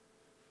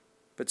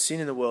 but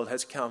sin in the world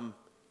has come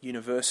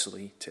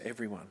universally to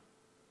everyone.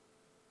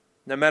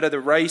 No matter the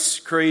race,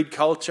 creed,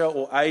 culture,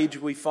 or age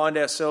we find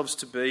ourselves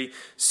to be,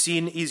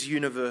 sin is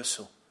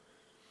universal.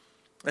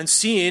 And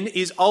sin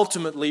is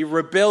ultimately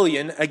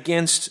rebellion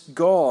against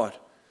God,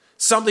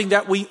 something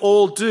that we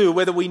all do,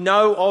 whether we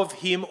know of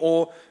him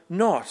or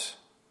not.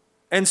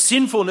 And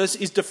sinfulness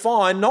is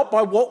defined not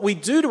by what we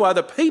do to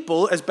other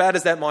people, as bad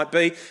as that might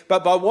be,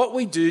 but by what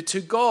we do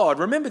to God.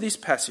 Remember this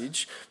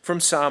passage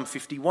from Psalm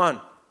 51.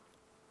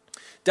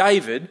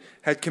 David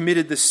had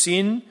committed the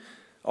sin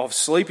of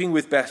sleeping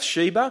with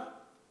Bathsheba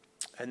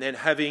and then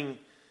having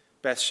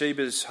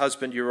Bathsheba's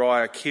husband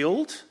Uriah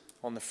killed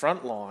on the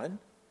front line.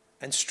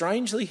 And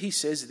strangely he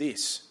says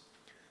this,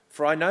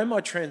 "For I know my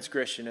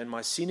transgression and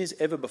my sin is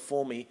ever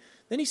before me."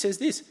 Then he says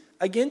this,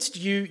 "Against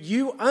you,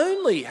 you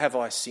only have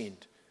I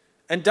sinned,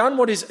 and done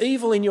what is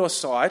evil in your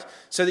sight,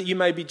 so that you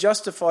may be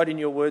justified in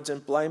your words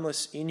and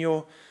blameless in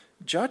your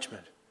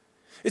judgment."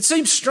 It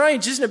seems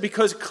strange, isn't it?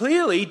 Because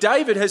clearly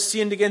David has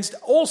sinned against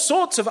all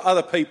sorts of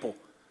other people.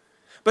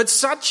 But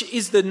such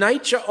is the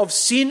nature of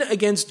sin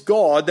against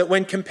God that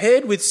when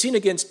compared with sin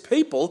against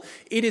people,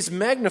 it is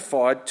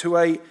magnified to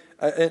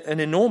an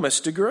enormous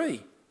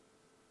degree.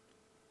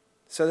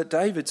 So that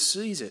David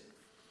sees it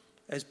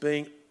as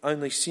being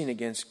only sin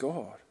against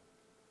God.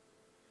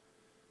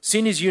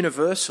 Sin is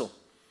universal,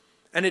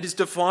 and it is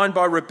defined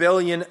by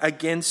rebellion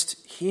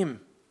against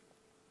him.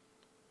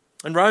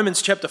 And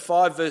Romans chapter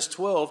 5 verse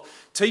 12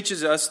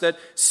 teaches us that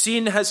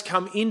sin has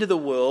come into the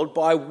world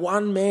by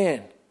one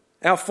man,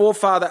 our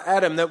forefather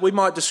Adam, that we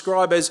might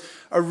describe as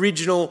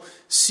original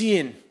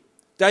sin.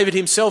 David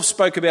himself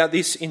spoke about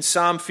this in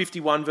Psalm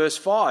 51 verse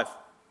 5.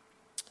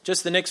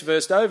 Just the next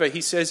verse over,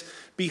 he says,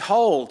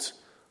 "Behold,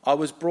 I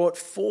was brought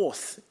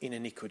forth in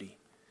iniquity,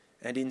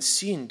 and in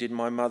sin did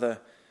my mother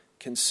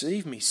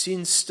conceive me."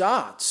 Sin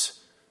starts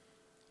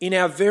in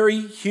our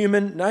very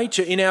human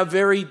nature, in our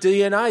very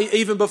DNA,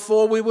 even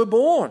before we were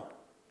born.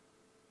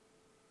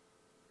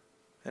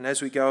 And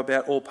as we go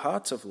about all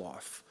parts of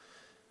life,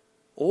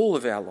 all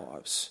of our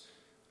lives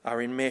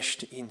are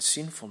enmeshed in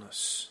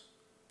sinfulness.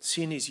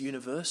 Sin is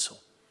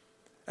universal.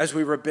 As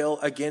we rebel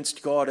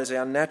against God as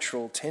our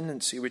natural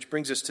tendency, which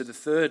brings us to the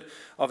third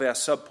of our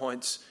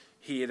subpoints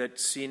here, that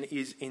sin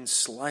is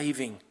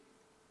enslaving.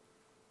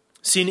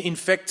 Sin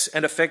infects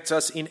and affects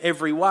us in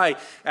every way.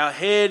 Our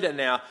head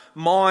and our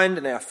mind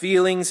and our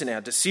feelings and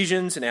our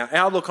decisions and our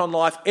outlook on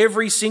life,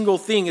 every single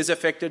thing is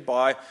affected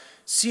by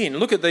sin.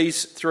 Look at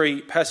these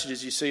three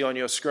passages you see on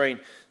your screen,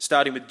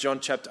 starting with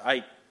John chapter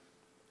 8.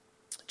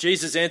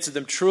 Jesus answered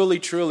them, "Truly,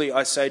 truly,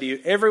 I say to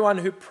you, everyone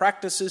who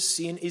practices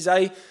sin is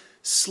a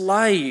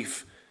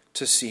slave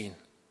to sin."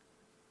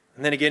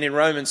 And then again in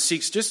Romans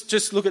 6,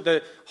 just look at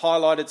the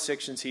highlighted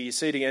sections here. You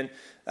see it again,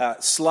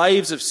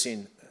 slaves of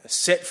sin,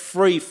 set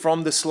free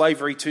from the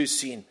slavery to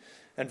sin.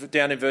 And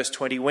down in verse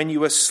 20, when you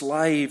were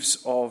slaves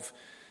of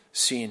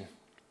sin.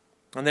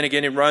 And then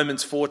again in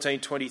Romans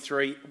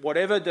 14:23,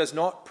 whatever does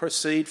not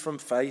proceed from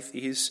faith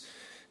is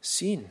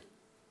sin.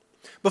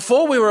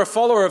 Before we were a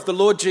follower of the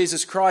Lord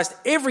Jesus Christ,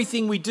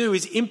 everything we do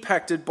is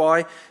impacted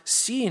by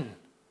sin.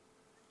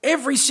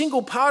 Every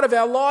single part of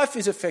our life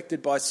is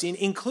affected by sin,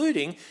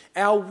 including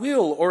our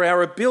will or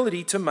our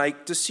ability to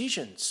make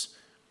decisions.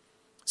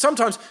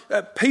 Sometimes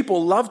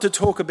people love to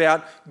talk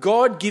about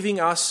God giving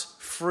us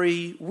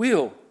free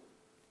will.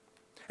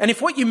 And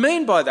if what you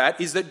mean by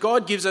that is that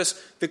God gives us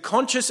the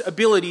conscious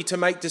ability to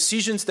make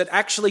decisions that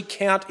actually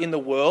count in the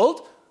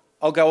world,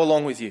 I'll go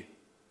along with you.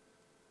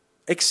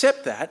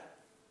 Except that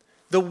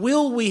the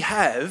will we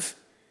have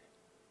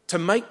to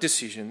make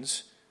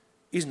decisions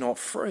is not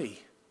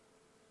free.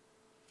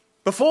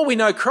 Before we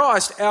know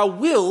Christ, our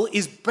will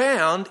is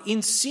bound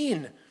in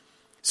sin.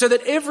 So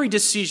that every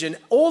decision,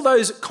 all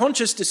those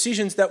conscious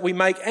decisions that we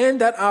make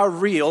and that are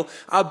real,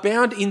 are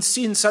bound in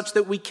sin such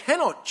that we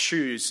cannot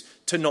choose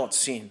to not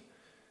sin.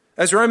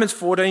 As Romans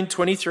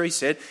 14:23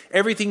 said,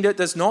 everything that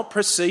does not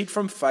proceed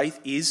from faith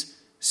is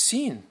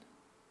sin.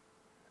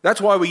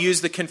 That's why we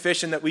use the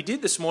confession that we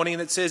did this morning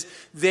that says,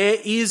 there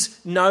is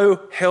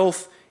no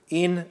health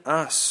in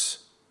us.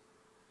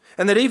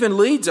 And that even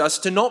leads us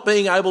to not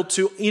being able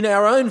to, in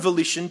our own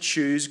volition,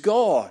 choose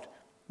God.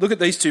 Look at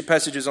these two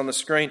passages on the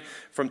screen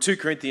from 2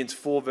 Corinthians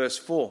 4 verse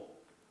 4.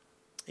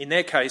 In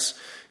their case,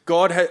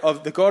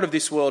 the God of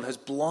this world has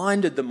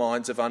blinded the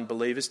minds of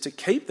unbelievers to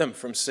keep them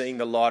from seeing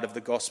the light of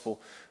the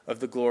gospel of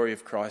the glory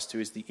of Christ, who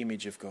is the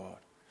image of God.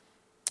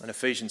 And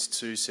Ephesians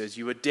 2 says,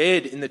 "You were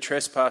dead in the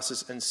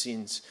trespasses and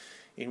sins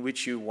in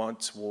which you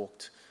once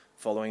walked,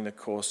 following the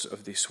course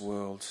of this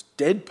world."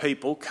 Dead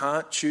people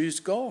can't choose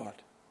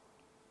God.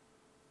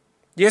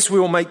 Yes, we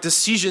will make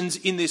decisions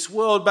in this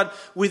world, but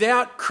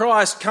without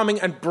Christ coming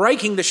and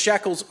breaking the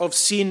shackles of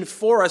sin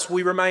for us,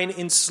 we remain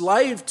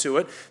enslaved to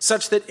it,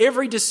 such that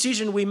every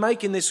decision we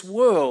make in this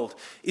world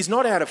is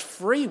not out of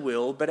free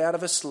will, but out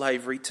of a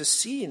slavery to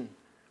sin.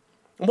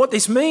 And what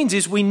this means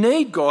is we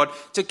need God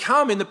to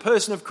come in the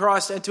person of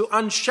Christ and to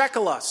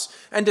unshackle us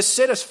and to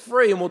set us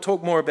free. And we'll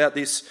talk more about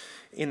this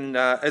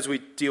as we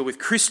deal with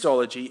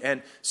Christology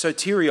and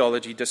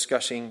soteriology,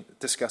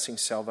 discussing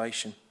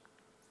salvation.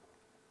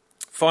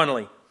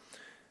 Finally,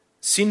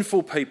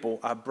 sinful people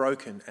are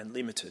broken and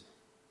limited.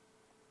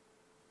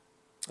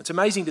 It's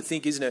amazing to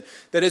think, isn't it,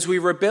 that as we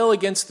rebel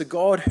against the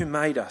God who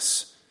made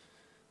us,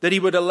 that he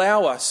would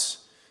allow us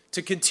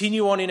to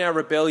continue on in our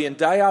rebellion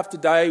day after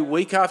day,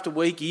 week after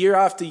week, year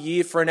after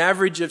year, for an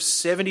average of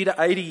 70 to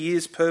 80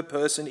 years per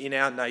person in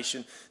our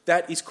nation.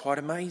 That is quite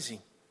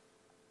amazing.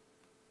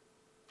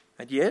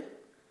 And yet,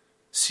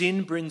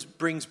 sin brings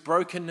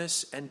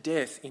brokenness and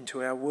death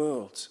into our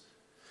world.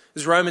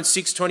 As Romans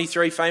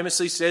 6:23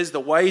 famously says, the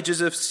wages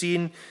of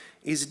sin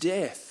is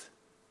death.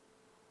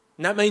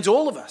 And that means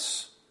all of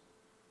us,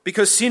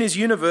 because sin is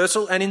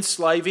universal and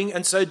enslaving,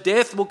 and so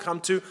death will come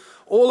to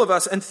all of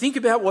us. And think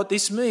about what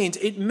this means.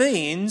 It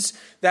means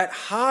that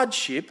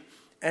hardship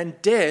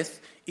and death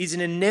is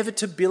an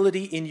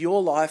inevitability in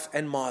your life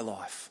and my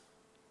life.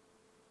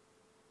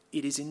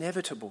 It is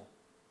inevitable.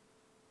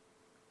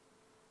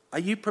 Are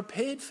you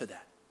prepared for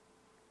that?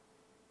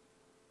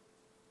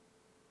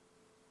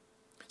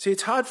 See,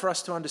 it's hard for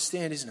us to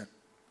understand, isn't it?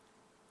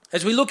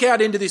 As we look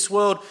out into this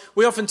world,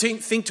 we often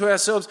think to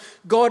ourselves,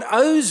 God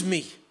owes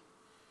me.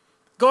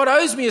 God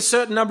owes me a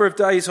certain number of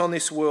days on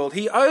this world.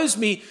 He owes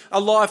me a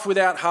life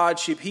without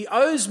hardship. He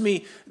owes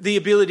me the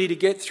ability to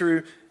get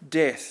through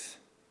death.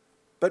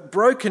 But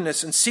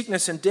brokenness and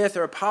sickness and death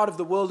are a part of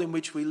the world in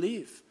which we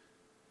live.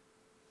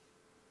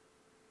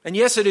 And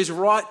yes, it is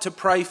right to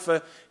pray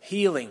for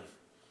healing.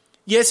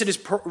 Yes, it is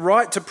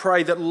right to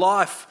pray that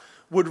life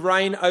would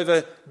reign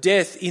over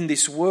death in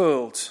this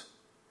world.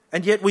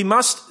 And yet we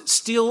must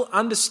still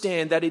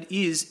understand that it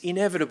is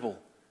inevitable,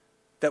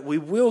 that we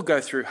will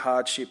go through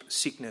hardship,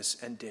 sickness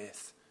and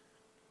death.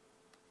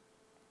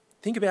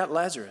 Think about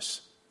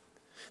Lazarus,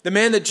 the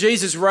man that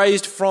Jesus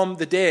raised from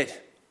the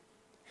dead.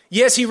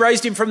 Yes, he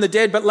raised him from the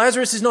dead, but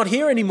Lazarus is not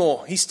here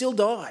anymore. He still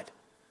died.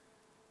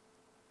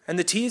 And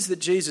the tears that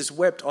Jesus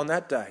wept on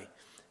that day,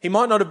 he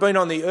might not have been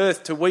on the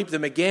earth to weep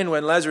them again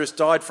when Lazarus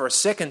died for a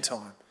second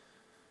time.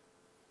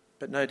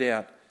 But no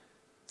doubt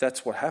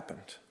that's what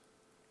happened.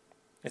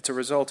 It's a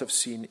result of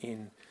sin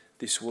in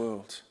this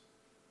world.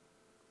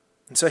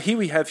 And so here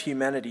we have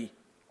humanity,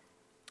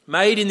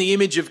 made in the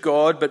image of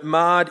God, but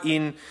marred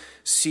in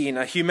sin.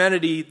 A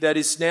humanity that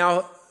is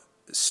now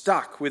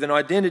stuck with an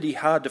identity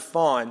hard to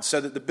find, so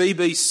that the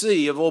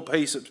BBC of all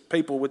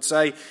people would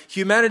say,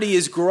 humanity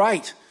is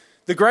great,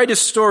 the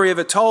greatest story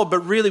ever told,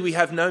 but really we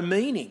have no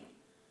meaning,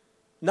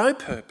 no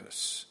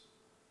purpose.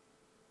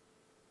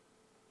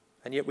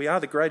 And yet we are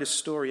the greatest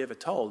story ever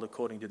told,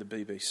 according to the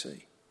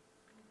BBC.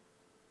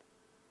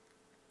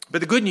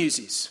 But the good news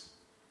is,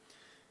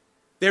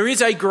 there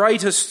is a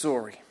greater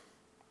story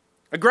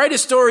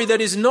that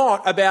is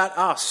not about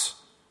us.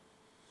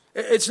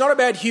 It's not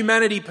about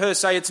humanity per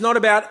se. It's not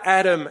about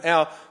Adam,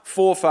 our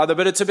forefather,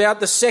 but it's about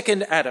the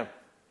second Adam,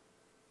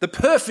 the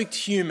perfect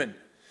human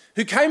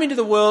who came into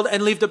the world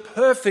and lived a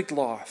perfect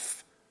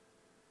life,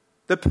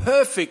 the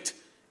perfect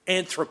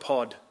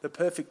anthropod, the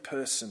perfect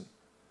person,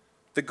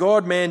 the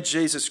God-man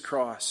Jesus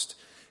Christ.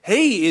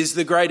 He is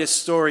the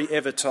greatest story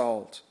ever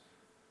told.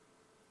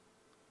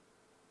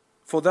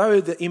 For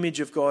though the image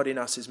of God in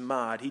us is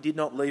marred, he did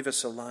not leave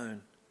us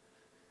alone.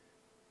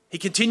 He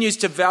continues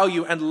to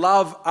value and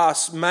love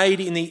us, made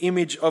in the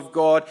image of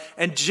God.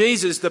 And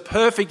Jesus, the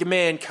perfect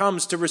man,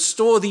 comes to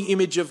restore the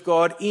image of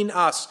God in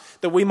us,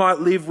 that we might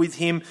live with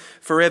him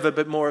forever.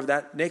 But more of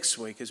that next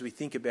week as we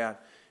think about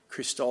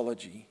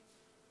Christology.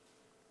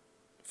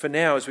 For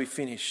now, as we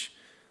finish,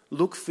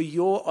 look for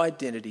your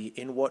identity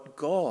in what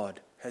God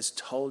has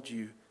told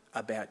you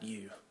about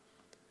you,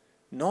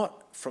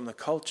 not from the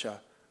culture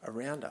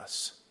around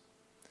us.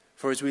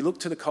 For as we look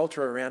to the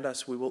culture around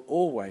us, we will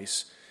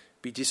always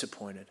be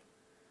disappointed.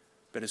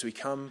 But as we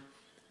come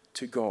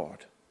to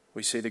God,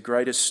 we see the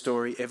greatest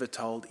story ever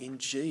told in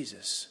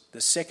Jesus,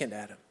 the second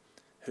Adam,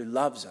 who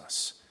loves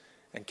us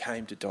and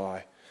came to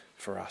die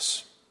for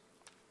us.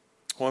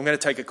 Well, I'm going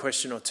to take a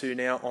question or two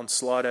now on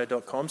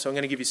Slido.com, so I'm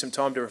going to give you some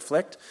time to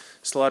reflect.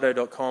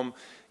 Slido.com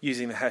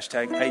using the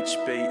hashtag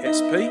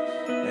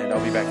HBSP, and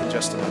I'll be back in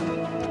just a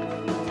moment.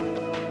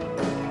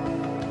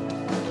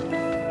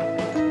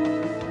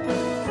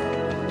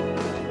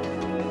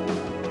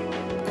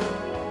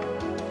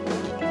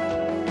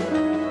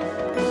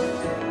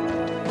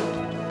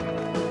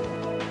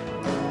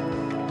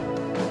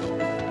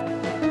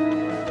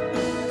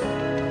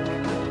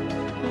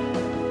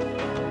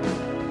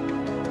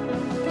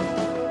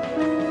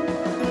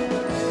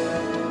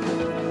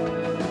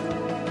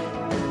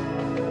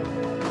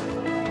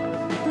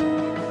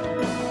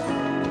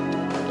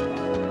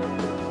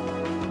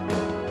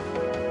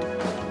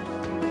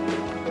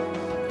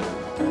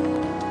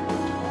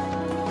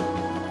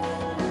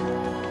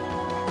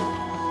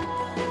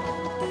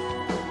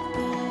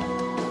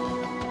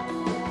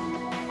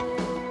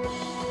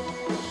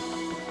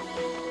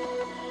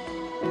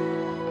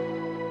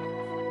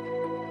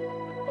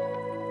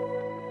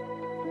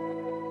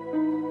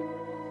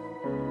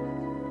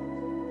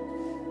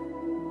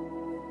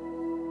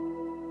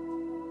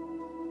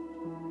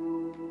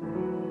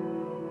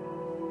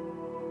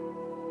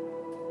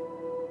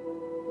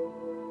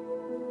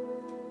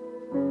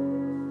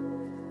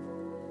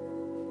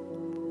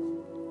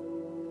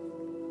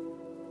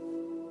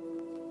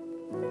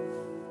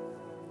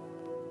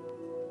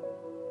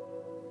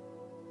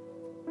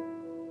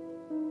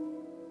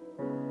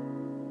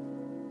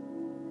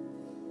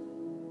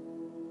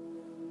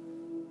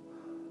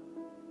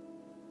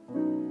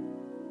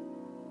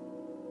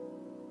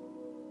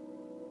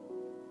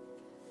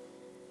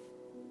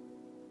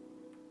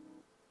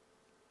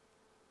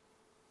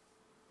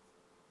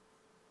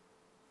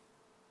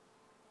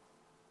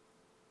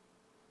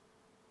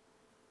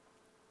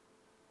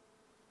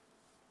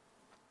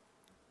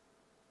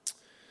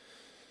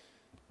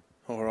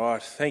 All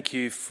right, thank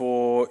you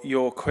for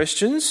your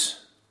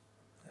questions.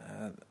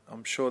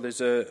 I'm sure there's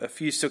a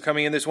few still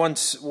coming in. There's one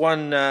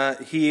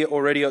here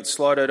already at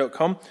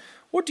slido.com.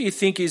 What do you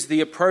think is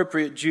the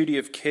appropriate duty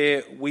of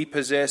care we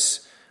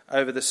possess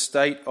over the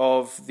state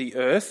of the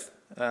earth,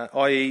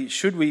 i.e.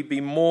 should we be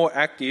more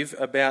active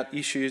about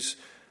issues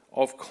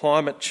of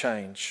climate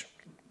change?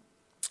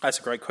 That's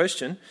a great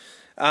question.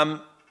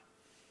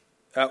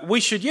 We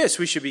should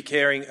be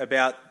caring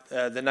about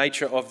the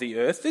nature of the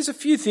earth. There's a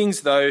few things,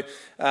 though,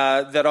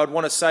 that I'd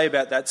want to say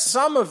about that.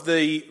 Some of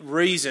the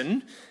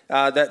reason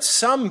that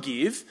some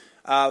give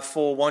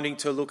for wanting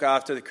to look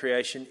after the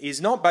creation is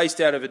not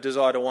based out of a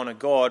desire to honour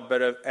God,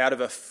 but out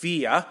of a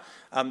fear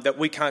that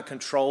we can't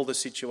control the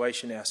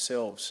situation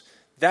ourselves.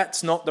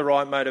 That's not the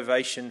right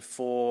motivation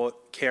for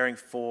caring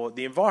for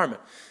the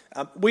environment.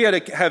 We are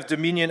to have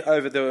dominion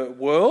over the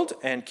world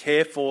and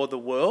care for the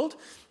world,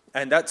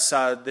 and that's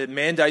the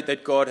mandate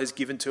that God has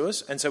given to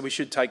us, and so we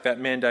should take that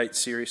mandate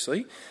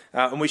seriously,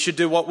 and we should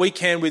do what we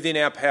can within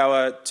our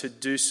power to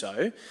do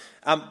so.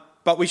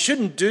 But we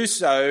shouldn't do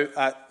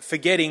so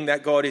forgetting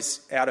that God is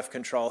out of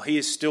control. He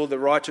is still the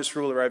righteous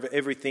ruler over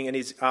everything, and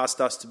He's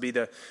asked us to be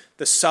the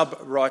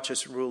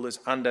sub-righteous rulers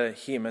under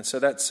Him. And so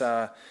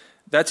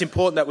that's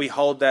important that we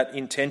hold that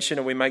intention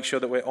and we make sure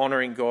that we're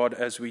honouring God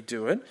as we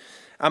do it.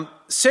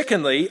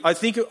 Secondly, I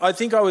think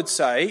I would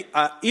say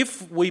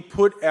if we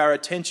put our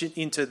attention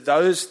into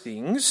those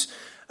things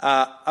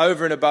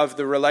over and above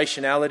the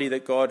relationality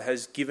that God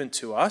has given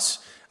to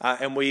us,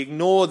 and we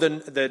ignore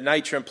the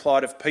nature and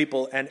plight of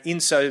people, and in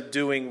so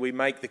doing we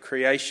make the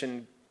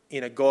creation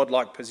in a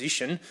godlike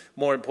position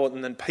more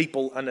important than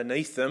people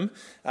underneath them,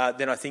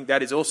 then I think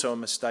that is also a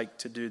mistake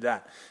to do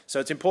that. So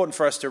it's important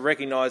for us to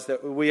recognise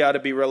that we are to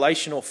be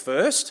relational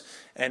first,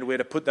 and we're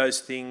to put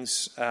those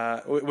things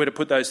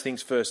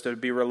first. To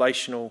be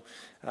relational.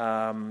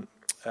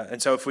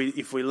 And so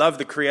if we love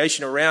the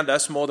creation around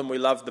us more than we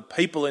love the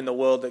people in the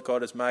world that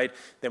God has made,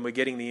 then we're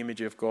getting the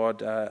image of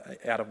God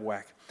out of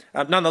whack.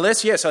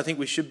 Nonetheless, yes, I think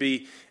we should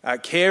be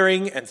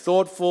caring and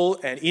thoughtful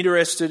and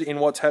interested in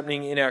what's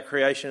happening in our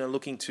creation and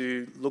looking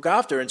to look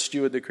after and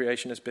steward the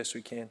creation as best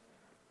we can.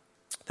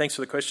 Thanks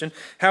for the question.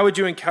 How would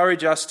you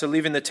encourage us to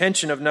live in the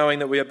tension of knowing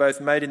that we are both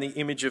made in the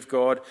image of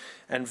God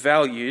and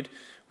valued,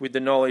 with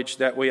the knowledge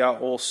that we are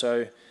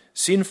also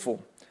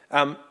sinful?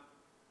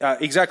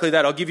 Exactly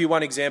that. I'll give you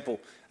one example.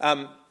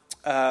 At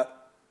the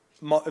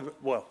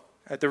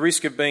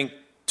risk of being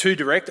too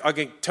direct, I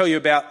can tell you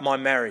about my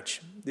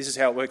marriage. This is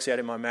how it works out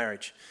in my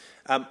marriage.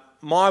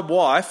 My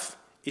wife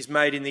is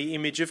made in the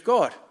image of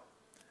God.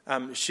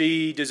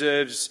 She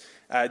deserves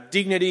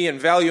dignity and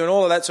value and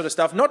all of that sort of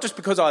stuff, not just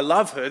because I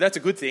love her, that's a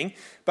good thing,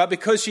 but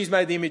because she's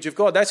made in the image of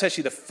God. That's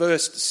actually the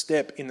first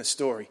step in the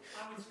story.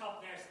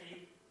 Stop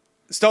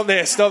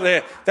there, Steve. Stop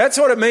there. That's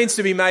what it means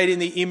to be made in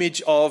the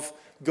image of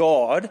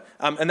God,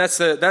 and that's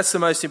the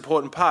most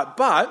important part.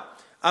 But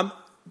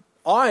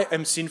I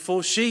am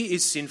sinful, she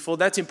is sinful.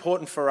 That's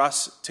important for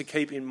us to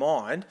keep in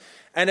mind,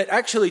 and it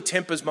actually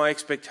tempers my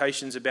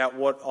expectations about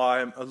what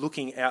I'm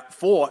looking out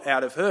for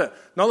out of her.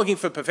 Not looking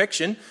for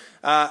perfection.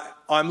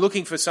 I'm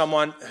looking for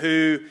someone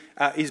who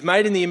is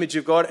made in the image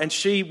of God, and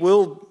she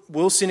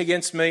will sin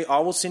against me, I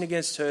will sin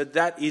against her.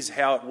 That is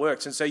how it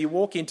works. And so you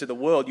walk into the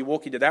world, you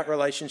walk into that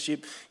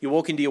relationship, you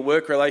walk into your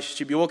work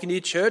relationship, you walk into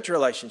your church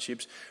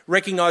relationships,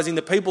 recognising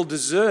that people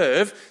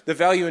deserve the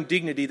value and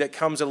dignity that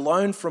comes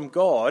alone from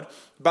God,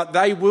 but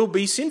they will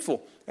be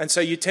sinful. And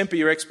so you temper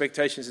your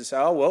expectations and say,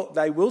 oh, well,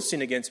 they will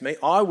sin against me,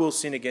 I will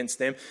sin against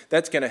them.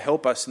 That's going to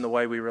help us in the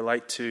way we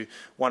relate to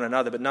one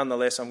another. But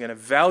nonetheless, I'm going to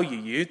value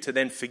you to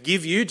then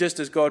forgive you just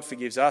as God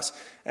forgives us,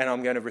 and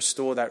I'm going to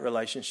restore that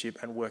relationship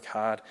and work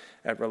hard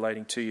at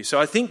relating to you. So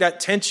I think that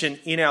tension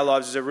in our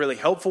lives is a really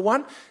helpful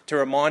one to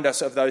remind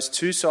us of those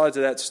two sides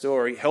of that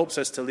story. It helps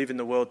us to live in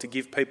the world, to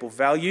give people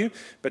value,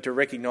 but to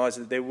recognise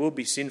that there will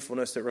be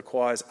sinfulness that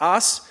requires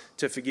us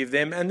to forgive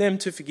them and them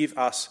to forgive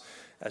us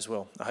as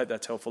well. I hope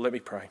that's helpful. Let me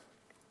pray.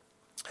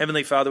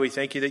 Heavenly Father, we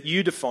thank you that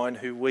you define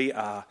who we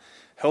are.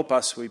 Help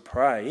us, we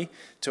pray,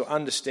 to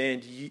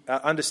understand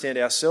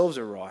ourselves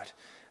aright,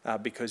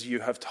 because you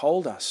have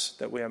told us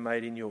that we are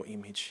made in your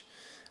image.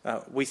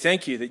 We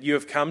thank you that you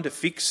have come to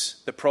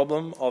fix the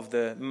problem of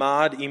the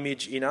marred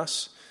image in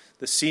us,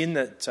 the sin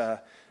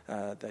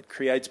that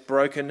creates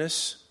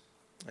brokenness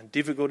and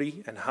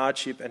difficulty and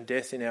hardship and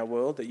death in our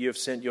world, that you have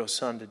sent your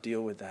Son to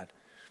deal with that.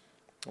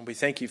 And we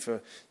thank you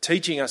for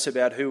teaching us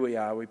about who we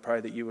are. We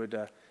pray that you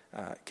would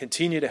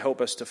continue to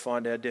help us to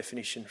find our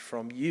definition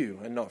from you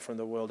and not from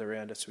the world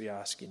around us, we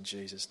ask in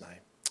Jesus' name.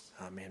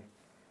 Amen.